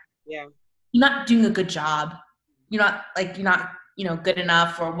not doing a good job. You're not good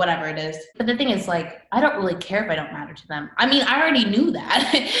enough or whatever it is. But the thing is, like, I don't really care if I don't matter to them. I mean, I already knew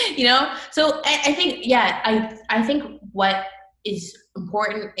that, you know? So I think, I think what is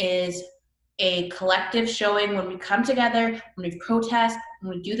important is a collective showing when we come together, when we protest,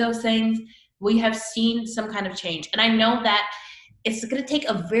 when we do those things, we have seen some kind of change. And I know that it's going to take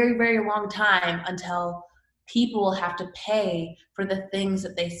a very, very long time until people will have to pay for the things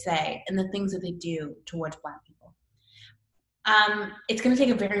that they say and the things that they do towards black people. It's going to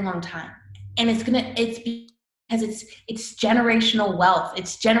take a very long time. And it's because it's generational wealth.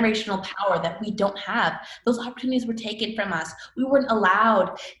 It's generational power that we don't have. Those opportunities were taken from us. We weren't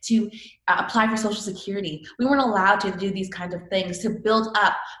allowed to apply for Social Security. We weren't allowed to do these kinds of things to build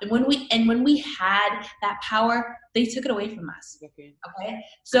up. And when we had that power, they took it away from us. Okay.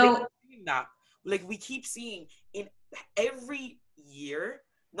 So like we keep seeing in every year,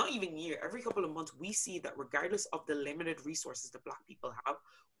 not even year, every couple of months, we see that regardless of the limited resources that black people have,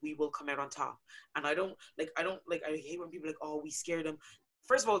 we will come out on top. And I hate when people are like, oh, we scared them.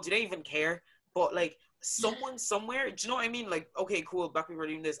 First of all, do they even care? But like someone somewhere, do you know what I mean? Like, okay, cool, black people are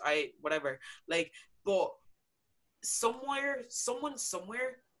doing this, whatever. Like, but someone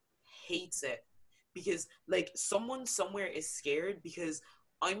somewhere hates it because like someone somewhere is scared because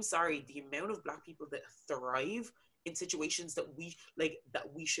I'm sorry, the amount of black people that thrive in situations that we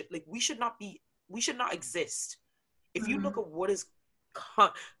should not exist. If you look at what is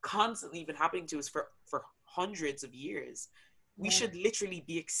constantly been happening to us for hundreds of years, we should literally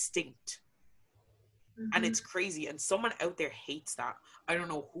be extinct. And it's crazy, and someone out there hates that. I don't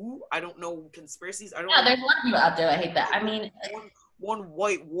know who, I don't know conspiracies, I don't know. There's a lot of people out there that hate that. I mean, one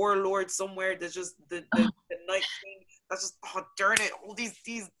white warlord somewhere that's just the night king, that's just, oh darn it, all these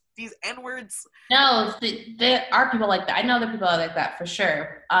N-words. No, there are people like that. I know there are people like that for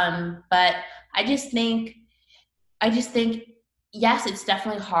sure. But I just think, yes, it's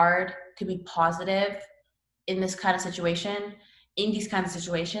definitely hard to be positive in these kind of situations.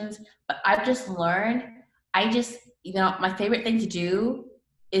 But I've just learned, my favorite thing to do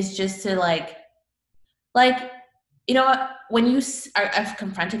is just to like, you know what, when you are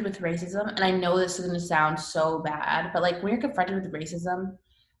confronted with racism, and I know this is going to sound so bad, but like when you're confronted with racism,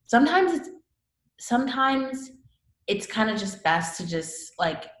 sometimes it's kind of just best to just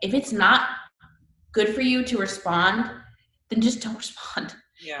like, if it's not good for you to respond, then just don't respond.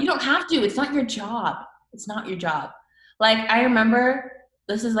 Yeah. You don't have to. It's not your job. Like, I remember,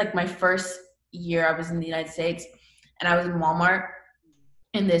 this is like my first year I was in the United States, and I was in Walmart,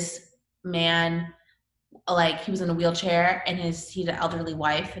 and this man, like, he was in a wheelchair, and he had an elderly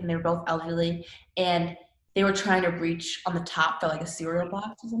wife, and they were both elderly, and they were trying to reach on the top for like a cereal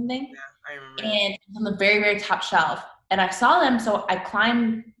box or something. Yeah, I remember. And on the very, very top shelf. And I saw them, so I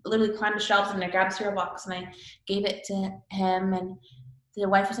literally climbed the shelves, and I grabbed a cereal box, and I gave it to him, and the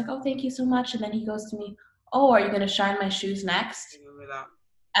wife was like, oh, thank you so much. And then he goes to me, oh, are you going to shine my shoes next? I remember that.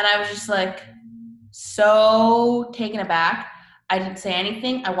 And I was just like, so taken aback. I didn't say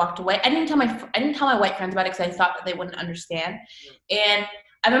anything. I walked away. I didn't tell my white friends about it because I thought that they wouldn't understand. And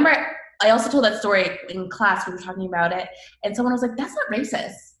I remember I also told that story in class. We were talking about it, and someone was like, "That's not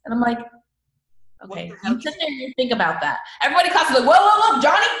racist." And I'm like, "Okay, you sit there and you think about that." Everybody in class was like, "Whoa, whoa, whoa,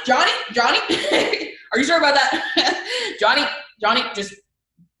 Johnny, are you sure about that, Johnny, just."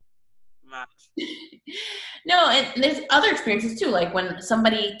 Match. No, and there's other experiences too. Like when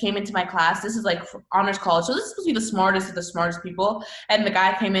somebody came into my class, this is like honors college, so this is supposed to be the smartest of the smartest people. And the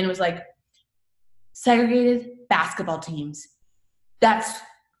guy came in and was like, segregated basketball teams.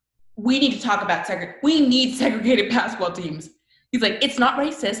 We need to talk about we need segregated basketball teams. He's like, it's not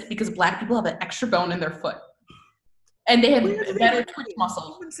racist because black people have an extra bone in their foot. And they have better twitch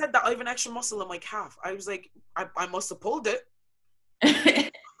muscles. Even said that I have an extra muscle in my calf. I was like, I must have pulled it.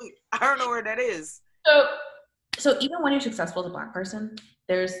 I don't know where that is. So even when you're successful as a black person,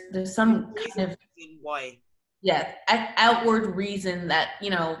 there's some kind of why. Yeah, outward reason that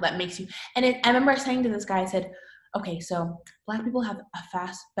that makes you. And I remember saying to this guy, I said, "Okay, so black people have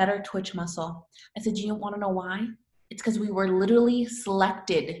a better twitch muscle." I said, "You don't want to know why? It's because we were literally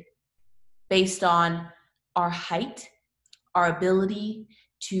selected based on our height, our ability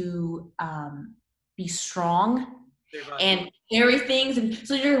to be strong." And carry things, and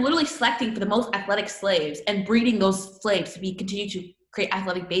so you're literally selecting for the most athletic slaves and breeding those slaves to continue to create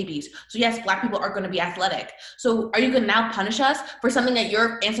athletic babies. So yes, black people are going to be athletic. So are you going to now punish us for something that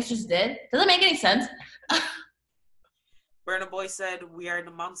your ancestors did? Does it make any sense? Burna Boy said, "We are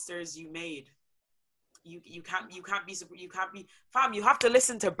the monsters you made." You can't be fam. You have to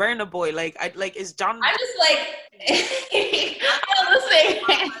listen to Burna Boy. Is John? I'm just like I'm listening.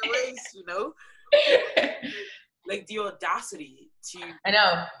 Race, like the audacity to. I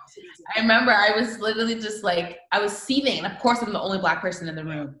know. I remember I was literally just like I was seething, and of course I'm the only black person in the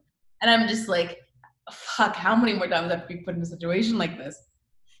room, and I'm just like, fuck. How many more times have to be put in a situation like this?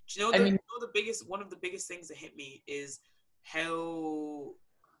 Do you know one of the biggest things that hit me is how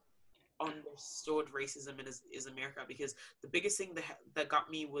understood racism is America, because the biggest thing that got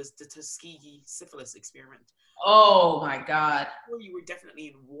me was the Tuskegee syphilis experiment. Oh my God. You were definitely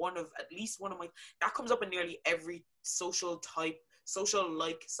in at least one of my, that comes up in nearly every social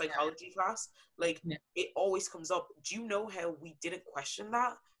psychology class. It always comes up. Do you know how we didn't question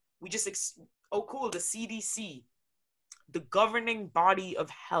that? We just, oh cool, the CDC, the governing body of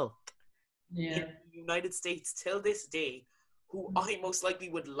health in the United States till this day, who I most likely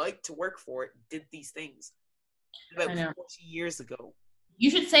would like to work for, did these things about 40 years ago. You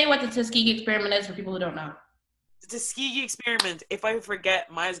should say what the Tuskegee experiment is for people who don't know. The Tuskegee experiment, if I forget,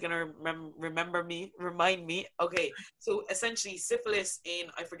 Maya's gonna remind me. Okay, so essentially syphilis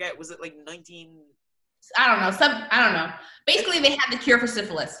in, I forget, was it like 19... I don't know. Basically, they had the cure for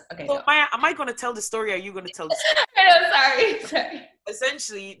syphilis. Okay. So Maya, am I gonna tell the story, or are you gonna tell the story? I know, sorry.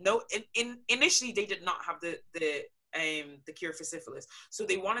 Essentially, no, initially they did not have the cure for syphilis. So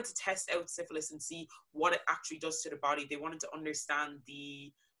they wanted to test out syphilis and see what it actually does to the body. They wanted to understand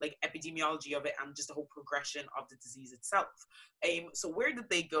the epidemiology of it and just the whole progression of the disease itself. So where did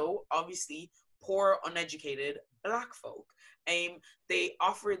they go? Obviously, poor, uneducated black folk. They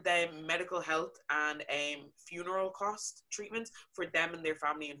offered them medical health and funeral cost treatments for them and their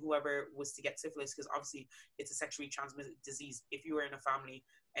family and whoever was to get syphilis, because obviously it's a sexually transmitted disease. If you were in a family,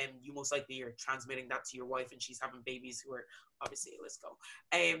 and you most likely are transmitting that to your wife, and she's having babies who are obviously, let's go.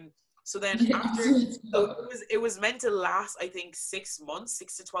 So then after, it was meant to last, I think 6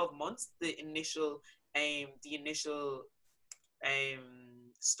 to 12 months, the initial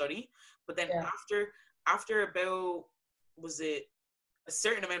study. But then after about, was it a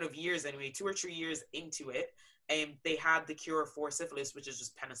certain amount of years anyway, 2 or 3 years into it, they had the cure for syphilis, which is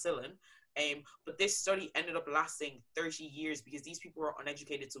just penicillin. But this study ended up lasting 30 years because these people were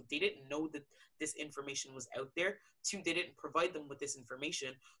uneducated, so they didn't know that this information was out there. 2, they didn't provide them with this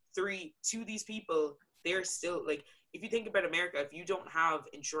information. 3, to these people, they're still if you think about America, if you don't have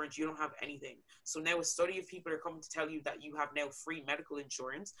insurance, you don't have anything. So now a study of people are coming to tell you that you have now free medical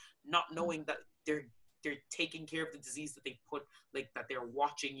insurance, not knowing that they're taking care of the disease that they put, that they're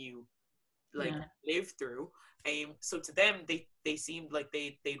watching you live through. So to them, they seemed like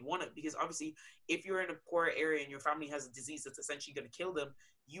they'd want it, because obviously if you're in a poor area and your family has a disease that's essentially going to kill them,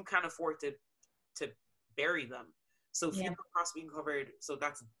 you can't afford to bury them. So funeral costs being covered, so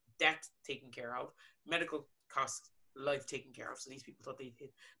that's death taken care of, medical costs, life taken care of. So these people thought they'd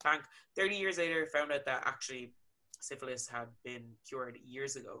hit bank. 30 years later, found out that actually syphilis had been cured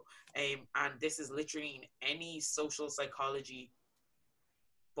years ago. And this is literally in any social psychology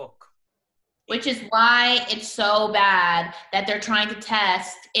book. Which is why it's so bad that they're trying to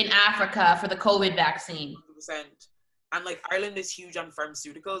test in Africa for the COVID vaccine. 100%. And like Ireland is huge on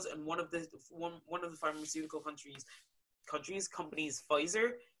pharmaceuticals, and one of the pharmaceutical companies,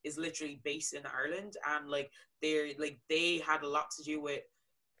 Pfizer, is literally based in Ireland, and like they had a lot to do with.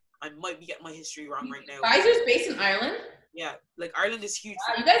 I might be getting my history wrong right now. Pfizer's based in Ireland? Yeah, like Ireland is huge.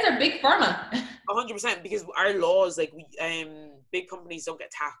 Wow, you guys are big pharma. 100%, because our laws, like big companies don't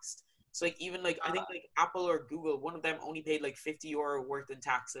get taxed. So like even like I think like Apple or Google, one of them only paid like €50 worth in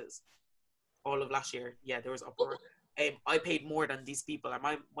taxes all of last year. Yeah, there was uproar. I paid more than these people.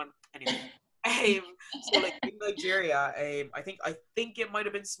 Anyway. So like in Nigeria, I think it might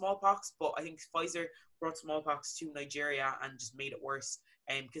have been smallpox, but I think Pfizer brought smallpox to Nigeria and just made it worse.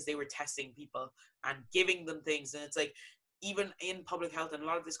 Because they were testing people and giving them things, and it's like even in public health, and a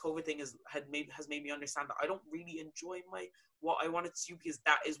lot of this COVID thing has made me understand that I don't really enjoy what I wanted to do, because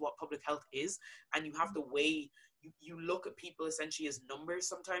that is what public health is, and you have to weigh. You look at people essentially as numbers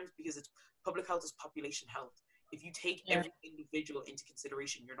sometimes, because it's public health is population health. If you take every individual into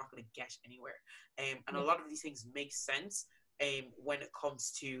consideration, you're not going to get anywhere. And a lot of these things make sense when it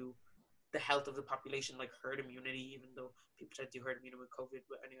comes to the health of the population, like herd immunity, even though people try to do herd immunity with COVID.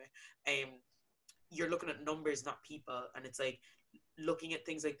 But anyway, you're looking at numbers, not people. And it's like looking at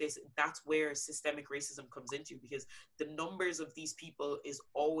things like this, that's where systemic racism comes into, because the numbers of these people is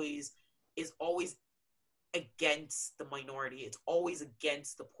always against the minority. It's always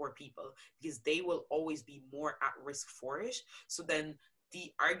against the poor people, because they will always be more at risk for it. So then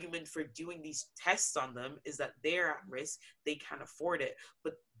the argument for doing these tests on them is that they're at risk, they can't afford it.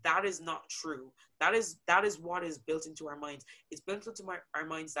 But that is not true. That is what is built into our minds. It's built into our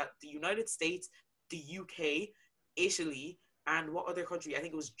minds that the United States, the UK, Italy, and what other country? I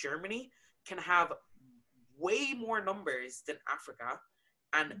think it was Germany, can have way more numbers than Africa.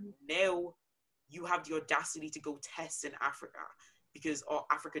 And now you have the audacity to go test in Africa, because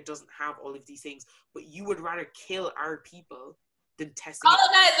Africa doesn't have all of these things. But you would rather kill our people than testing.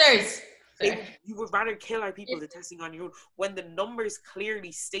 Colonizers! You would rather kill our people than testing on your own, when the numbers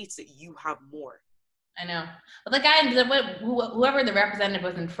clearly states that you have more. I know. But the guy, whoever the representative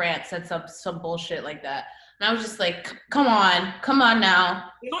was in France, said some bullshit like that. And I was just like, come on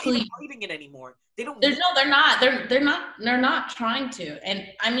now. They're not even fighting it anymore. They don't. They're not. They're not trying to. And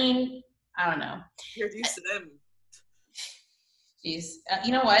I mean, I don't know. You're used to them. Jeez.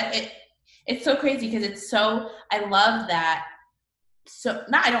 You know what? It's so crazy, because it's so, I love that. So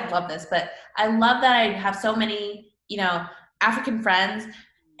not, I don't love this, but I love that I have so many, African friends,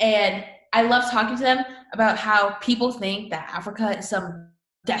 and I love talking to them about how people think that Africa is some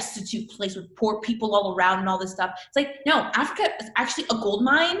destitute place with poor people all around and all this stuff. It's like, no, Africa is actually a gold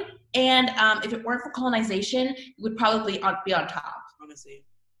mine, and if it weren't for colonization, it would probably be on top. Honestly.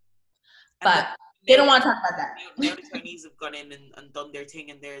 But they don't want to talk about that. Now the Chinese have gone in and done their thing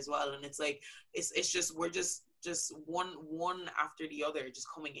in there as well, and it's like it's just we're just one after the other, just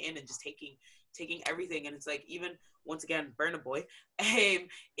coming in and just taking everything. And it's like, even once again, Burna Boy, in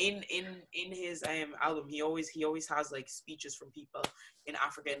his album, he always has like speeches from people in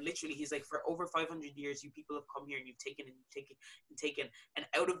Africa, and literally he's like, for over 500 years you people have come here and you've taken and taken, and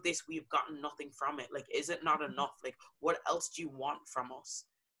out of this we've gotten nothing from it. Like, is it not enough? Like, what else do you want from us?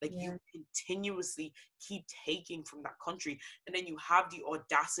 Like, you continuously keep taking from that country, and then you have the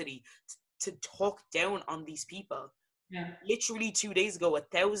audacity to talk down on these people. Yeah. Literally 2 days ago,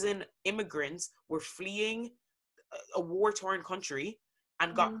 1,000 immigrants were fleeing a war-torn country,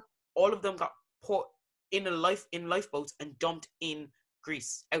 and all of them got put in lifeboats and dumped in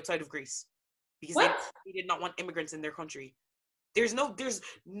Greece, outside of Greece, because they did not want immigrants in their country. There's no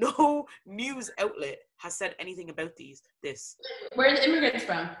news outlet has said anything about this. Where are the immigrants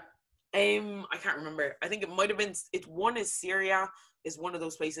from? I can't remember. I think it might have been. One is Syria, is one of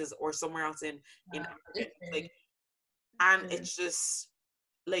those places, or somewhere else in Africa. Like, and it's just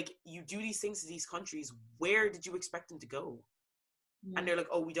like, you do these things to these countries. Where did you expect them to go? And they're like,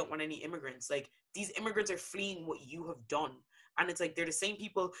 oh, we don't want any immigrants. Like, these immigrants are fleeing what you have done, and it's like, they're the same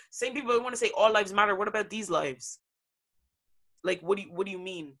people who want to say all lives matter. What about these lives? Like, what do you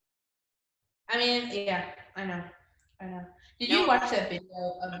mean? I mean, yeah, I know. Did you watch that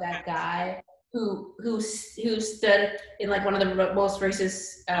video of that guy who stood in like one of the most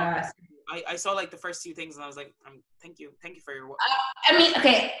racist? I saw like the first 2 things, and I was like, thank you for your work. I mean,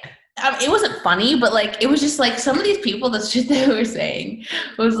 okay, it wasn't funny, but like, it was just like, some of these people, the shit they were saying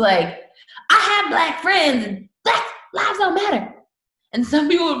was like, I have black friends, and black lives don't matter. And some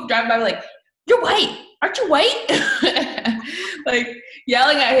people would drive by like, you're white. Aren't you white? Like,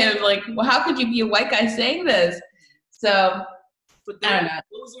 yelling at him, like, well, how could you be a white guy saying this? So But I don't then know.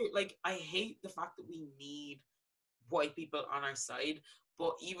 those are like, I hate the fact that we need white people on our side.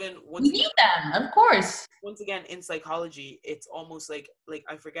 But even We need them, of course. once again in psychology, it's almost like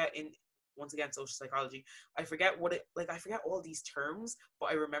I forget in once again social psychology, I forget what it like I forget all these terms, but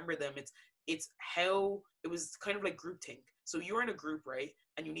I remember them. It's how it was kind of like groupthink. So you're in a group, right?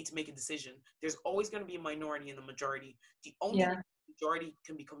 And you need to make a decision. There's always going to be a minority and the majority. The only way the majority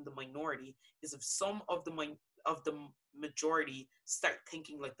can become the minority is if some of the majority start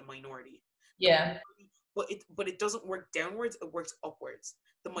thinking like the minority. Yeah. But it doesn't work downwards, it works upwards.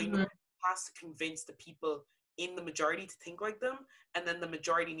 The minority has to convince the people in the majority to think like them, and then the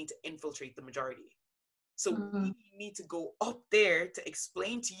majority need to infiltrate the majority. So we need to go up there to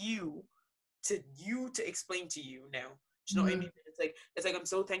explain to you to explain to you now. Do you know what I mean? It's like I'm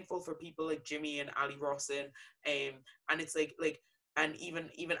so thankful for people like Jimmy and Ali Rawson, and it's like and even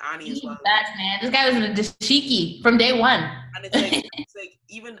Annie as well. That's man. This guy was a dashiki from day one. And it's like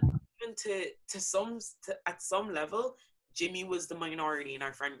even at some level, Jimmy was the minority in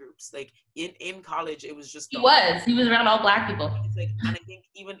our friend groups. Like in college, it was just he was around all black people. It's like, and I think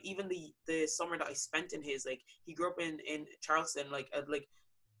even the summer that I spent in his, like, he grew up in Charleston, like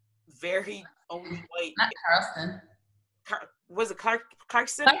very only white. Not Charleston. Was it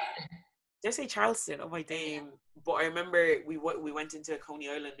Clarkston? Did I say Charleston? Oh my damn! But I remember we went into Coney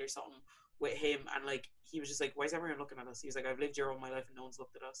Island or something with him, and like he was just like, "Why is everyone looking at us?" He was like, "I've lived here all my life and no one's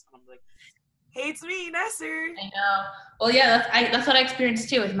looked at us." And I'm like, "Hey, it's me, Nasser." I know. Well, yeah, that's what I experienced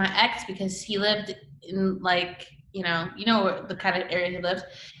too with my ex, because he lived in like you know the kind of area he lived,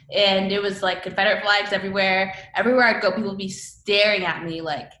 and it was like Confederate flags everywhere. Everywhere I'd go, people would be staring at me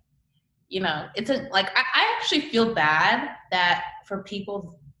like, it's like I actually feel bad that for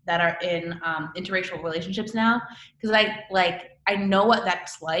people that are in interracial relationships now, because I know what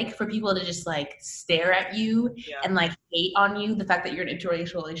that's like for people to just like stare at you and like hate on you, the fact that you're in an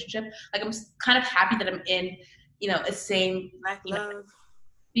interracial relationship. Like I'm kind of happy that I'm in, a same,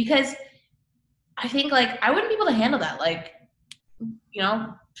 because I think like I wouldn't be able to handle that. Like,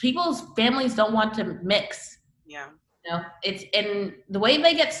 people's families don't want to mix. Yeah. It's and the way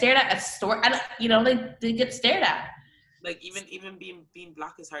they get stared at store, they get stared at. Like even being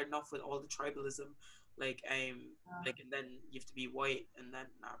black is hard enough with all the tribalism, and then you have to be white, and then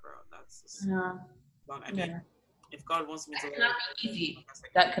bro, that's just wrong. I mean, if God wants me to, that cannot be easy.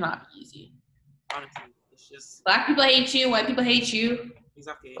 That cannot be easy. Honestly, it's just black people hate you, white people hate you.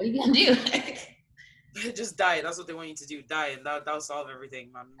 Exactly. What are you gonna do? Just die. That's what they want you to do. Die, and that'll solve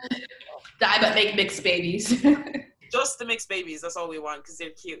everything, man. Die, but make mixed babies. Just the mixed babies. That's all we want because they're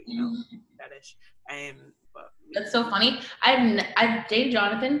cute, fetish. But that's so funny. I've dated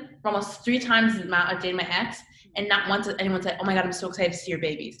Jonathan for almost 3 times the amount I've dated my ex, and not once has anyone said, "Oh my god, I'm so excited to see your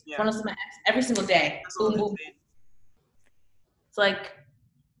babies." Yeah. One of my ex every single day. Boom, boom. It's like,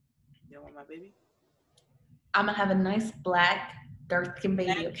 you don't want my baby? I'm gonna have a nice black, dark-skinned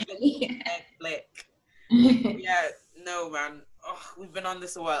baby. Okay. Black. Yeah. No, man. Oh, we've been on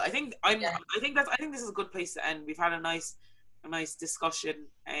this a while. I think this is a good place to end. We've had a nice discussion.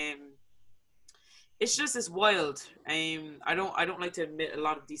 It's just wild. I don't like to admit a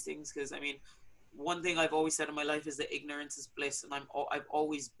lot of these things because one thing I've always said in my life is that ignorance is bliss, and I've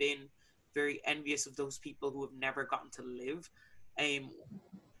always been very envious of those people who have never gotten to live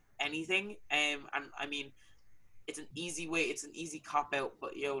anything. And it's an easy way. It's an easy cop out.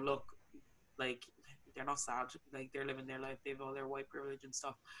 But look, like. They're not sad, like they're living their life, they have all their white privilege and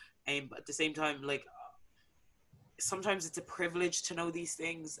stuff, but at the same time, like sometimes it's a privilege to know these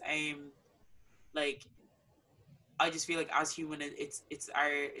things. Like I just feel like as human,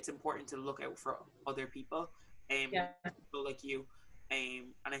 it's important to look out for other people, people like you,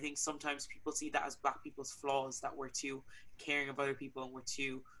 and I think sometimes people see that as black people's flaws, that we're too caring of other people and we're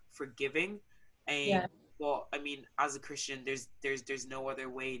too forgiving. But as a Christian, there's no other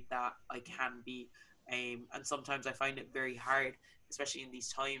way that I can be. And sometimes I find it very hard, especially in these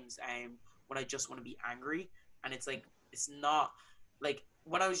times, when I just want to be angry. And it's like, it's not like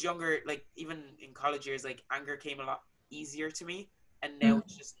when I was younger, like even in college years, like anger came a lot easier to me, and now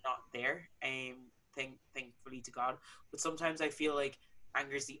it's just not there. Thankfully to God. But sometimes I feel like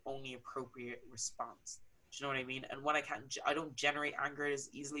anger is the only appropriate response. Do you know what I mean? And when I don't generate anger as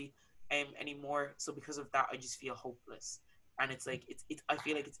easily anymore. So because of that, I just feel hopeless. And it's like I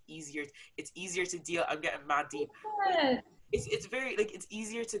feel like it's easier to deal. I'm getting mad deep. It's very like it's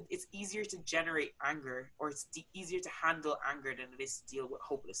easier to generate anger, or it's easier to handle anger than it is to deal with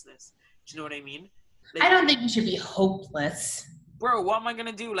hopelessness. Do you know what I mean? Like, I don't think you should be hopeless. Bro, what am I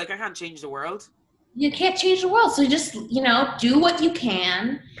gonna do? Like I can't change the world. You can't change the world, so just do what you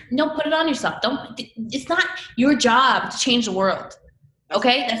can. Don't put it on yourself. It's not your job to change the world.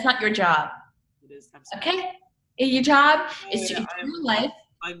 Okay, that's not your job. It is. Okay, your job is to improve life.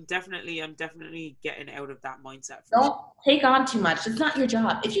 I'm definitely getting out of that mindset. Don't take on too much. It's not your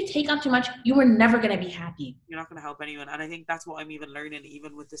job. If you take on too much, you are never going to be happy. You're not going to help anyone. And I think that's what I'm even learning,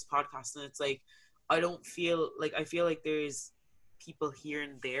 even with this podcast. And it's like, I feel like there's people here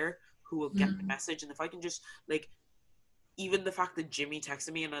and there who will get the message. And if I can just, like, even the fact that Jimmy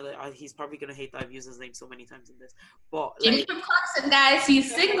texted me, and he's probably going to hate that I've used his name so many times in this. But Jimmy like, from Clarkson, guys,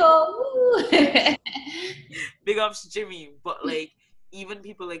 he's single. Big ups to Jimmy. But like, even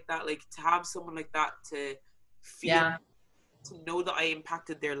people like that, like, to have someone like that to feel, to know that I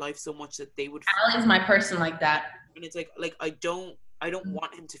impacted their life so much that they would. Allie's my person like that. And it's like I don't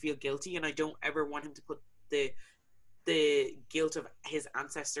want him to feel guilty, and I don't ever want him to put the guilt of his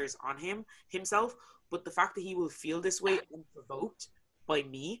ancestors on himself. But the fact that he will feel this way unprovoked by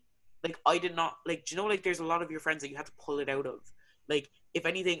me, like, I did not, like, do you know, like, there's a lot of your friends that you have to pull it out of. Like, if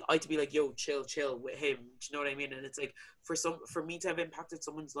anything, I'd to be like, yo, chill with him. Do you know what I mean? And it's like, for me to have impacted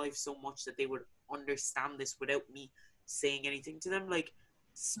someone's life so much that they would understand this without me saying anything to them, like,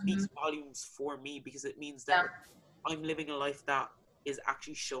 speaks volumes for me, because it means that I'm living a life that is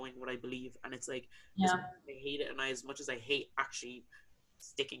actually showing what I believe. And it's like, I hate it, and as much as I hate actually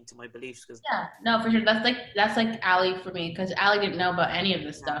sticking to my beliefs, because no, for sure, that's like Allie for me, because Allie didn't know about any of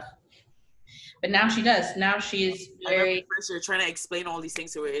this stuff, but now she does. Now she's very. First, you're trying to explain all these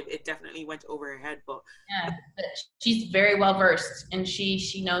things, so it definitely went over her head. But but she's very well versed, and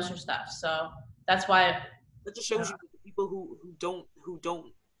she knows her stuff. So that's why. That just shows you that the people who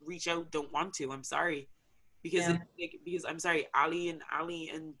don't reach out don't want to. I'm sorry, because because I'm sorry, Ali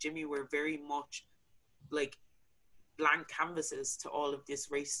and Jimmy were very much like blank canvases to all of this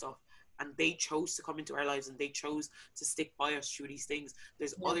race stuff. And they chose to come into our lives, and they chose to stick by us through these things.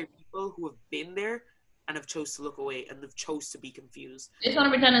 There's other people who have been there and have chose to look away, and they've chose to be confused. They just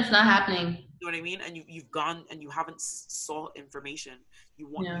want to pretend it's not happening. You know what I mean? And you've gone and you haven't sought information. You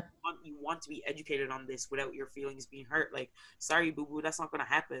want to be educated on this without your feelings being hurt. Like, sorry, boo boo, that's not going to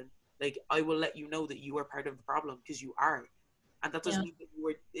happen. Like, I will let you know that you are part of the problem, because you are, and that doesn't mean that you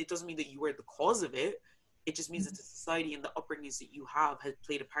were. It doesn't mean that you were the cause of it. It just means that the society and the upbringings that you have has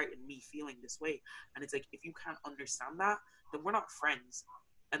played a part in me feeling this way. And it's like, if you can't understand that, then we're not friends.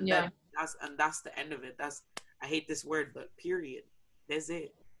 And that's the end of it. I hate this word, but period. That's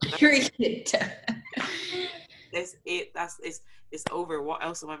it. Period. That's it. It's over. What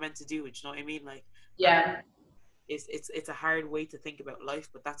else am I meant to do? Do you know what I mean? Like, it's a hard way to think about life,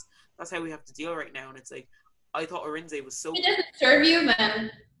 but that's how we have to deal right now. And it's like, I thought Arinze was so. It doesn't serve you, then.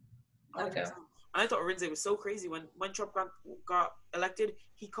 Okay. And I thought Arinze was so crazy when Trump got elected.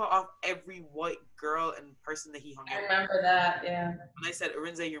 He cut off every white girl and person that he hung out with. I remember that, yeah. And I said,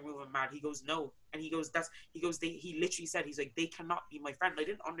 Arinze, you're moving mad. He goes, no. And he literally said, he's like, they cannot be my friend. I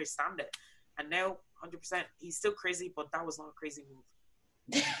didn't understand it. And now, 100%, he's still crazy, but that was not a crazy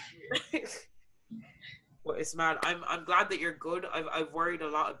move. But it's mad. I'm glad that you're good. I've worried a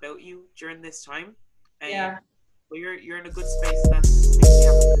lot about you during this time. And but you're in a good space. That's makes me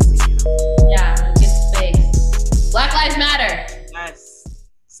happy to see, you know? Yeah, good space. Black Lives Matter. Yes,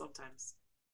 sometimes.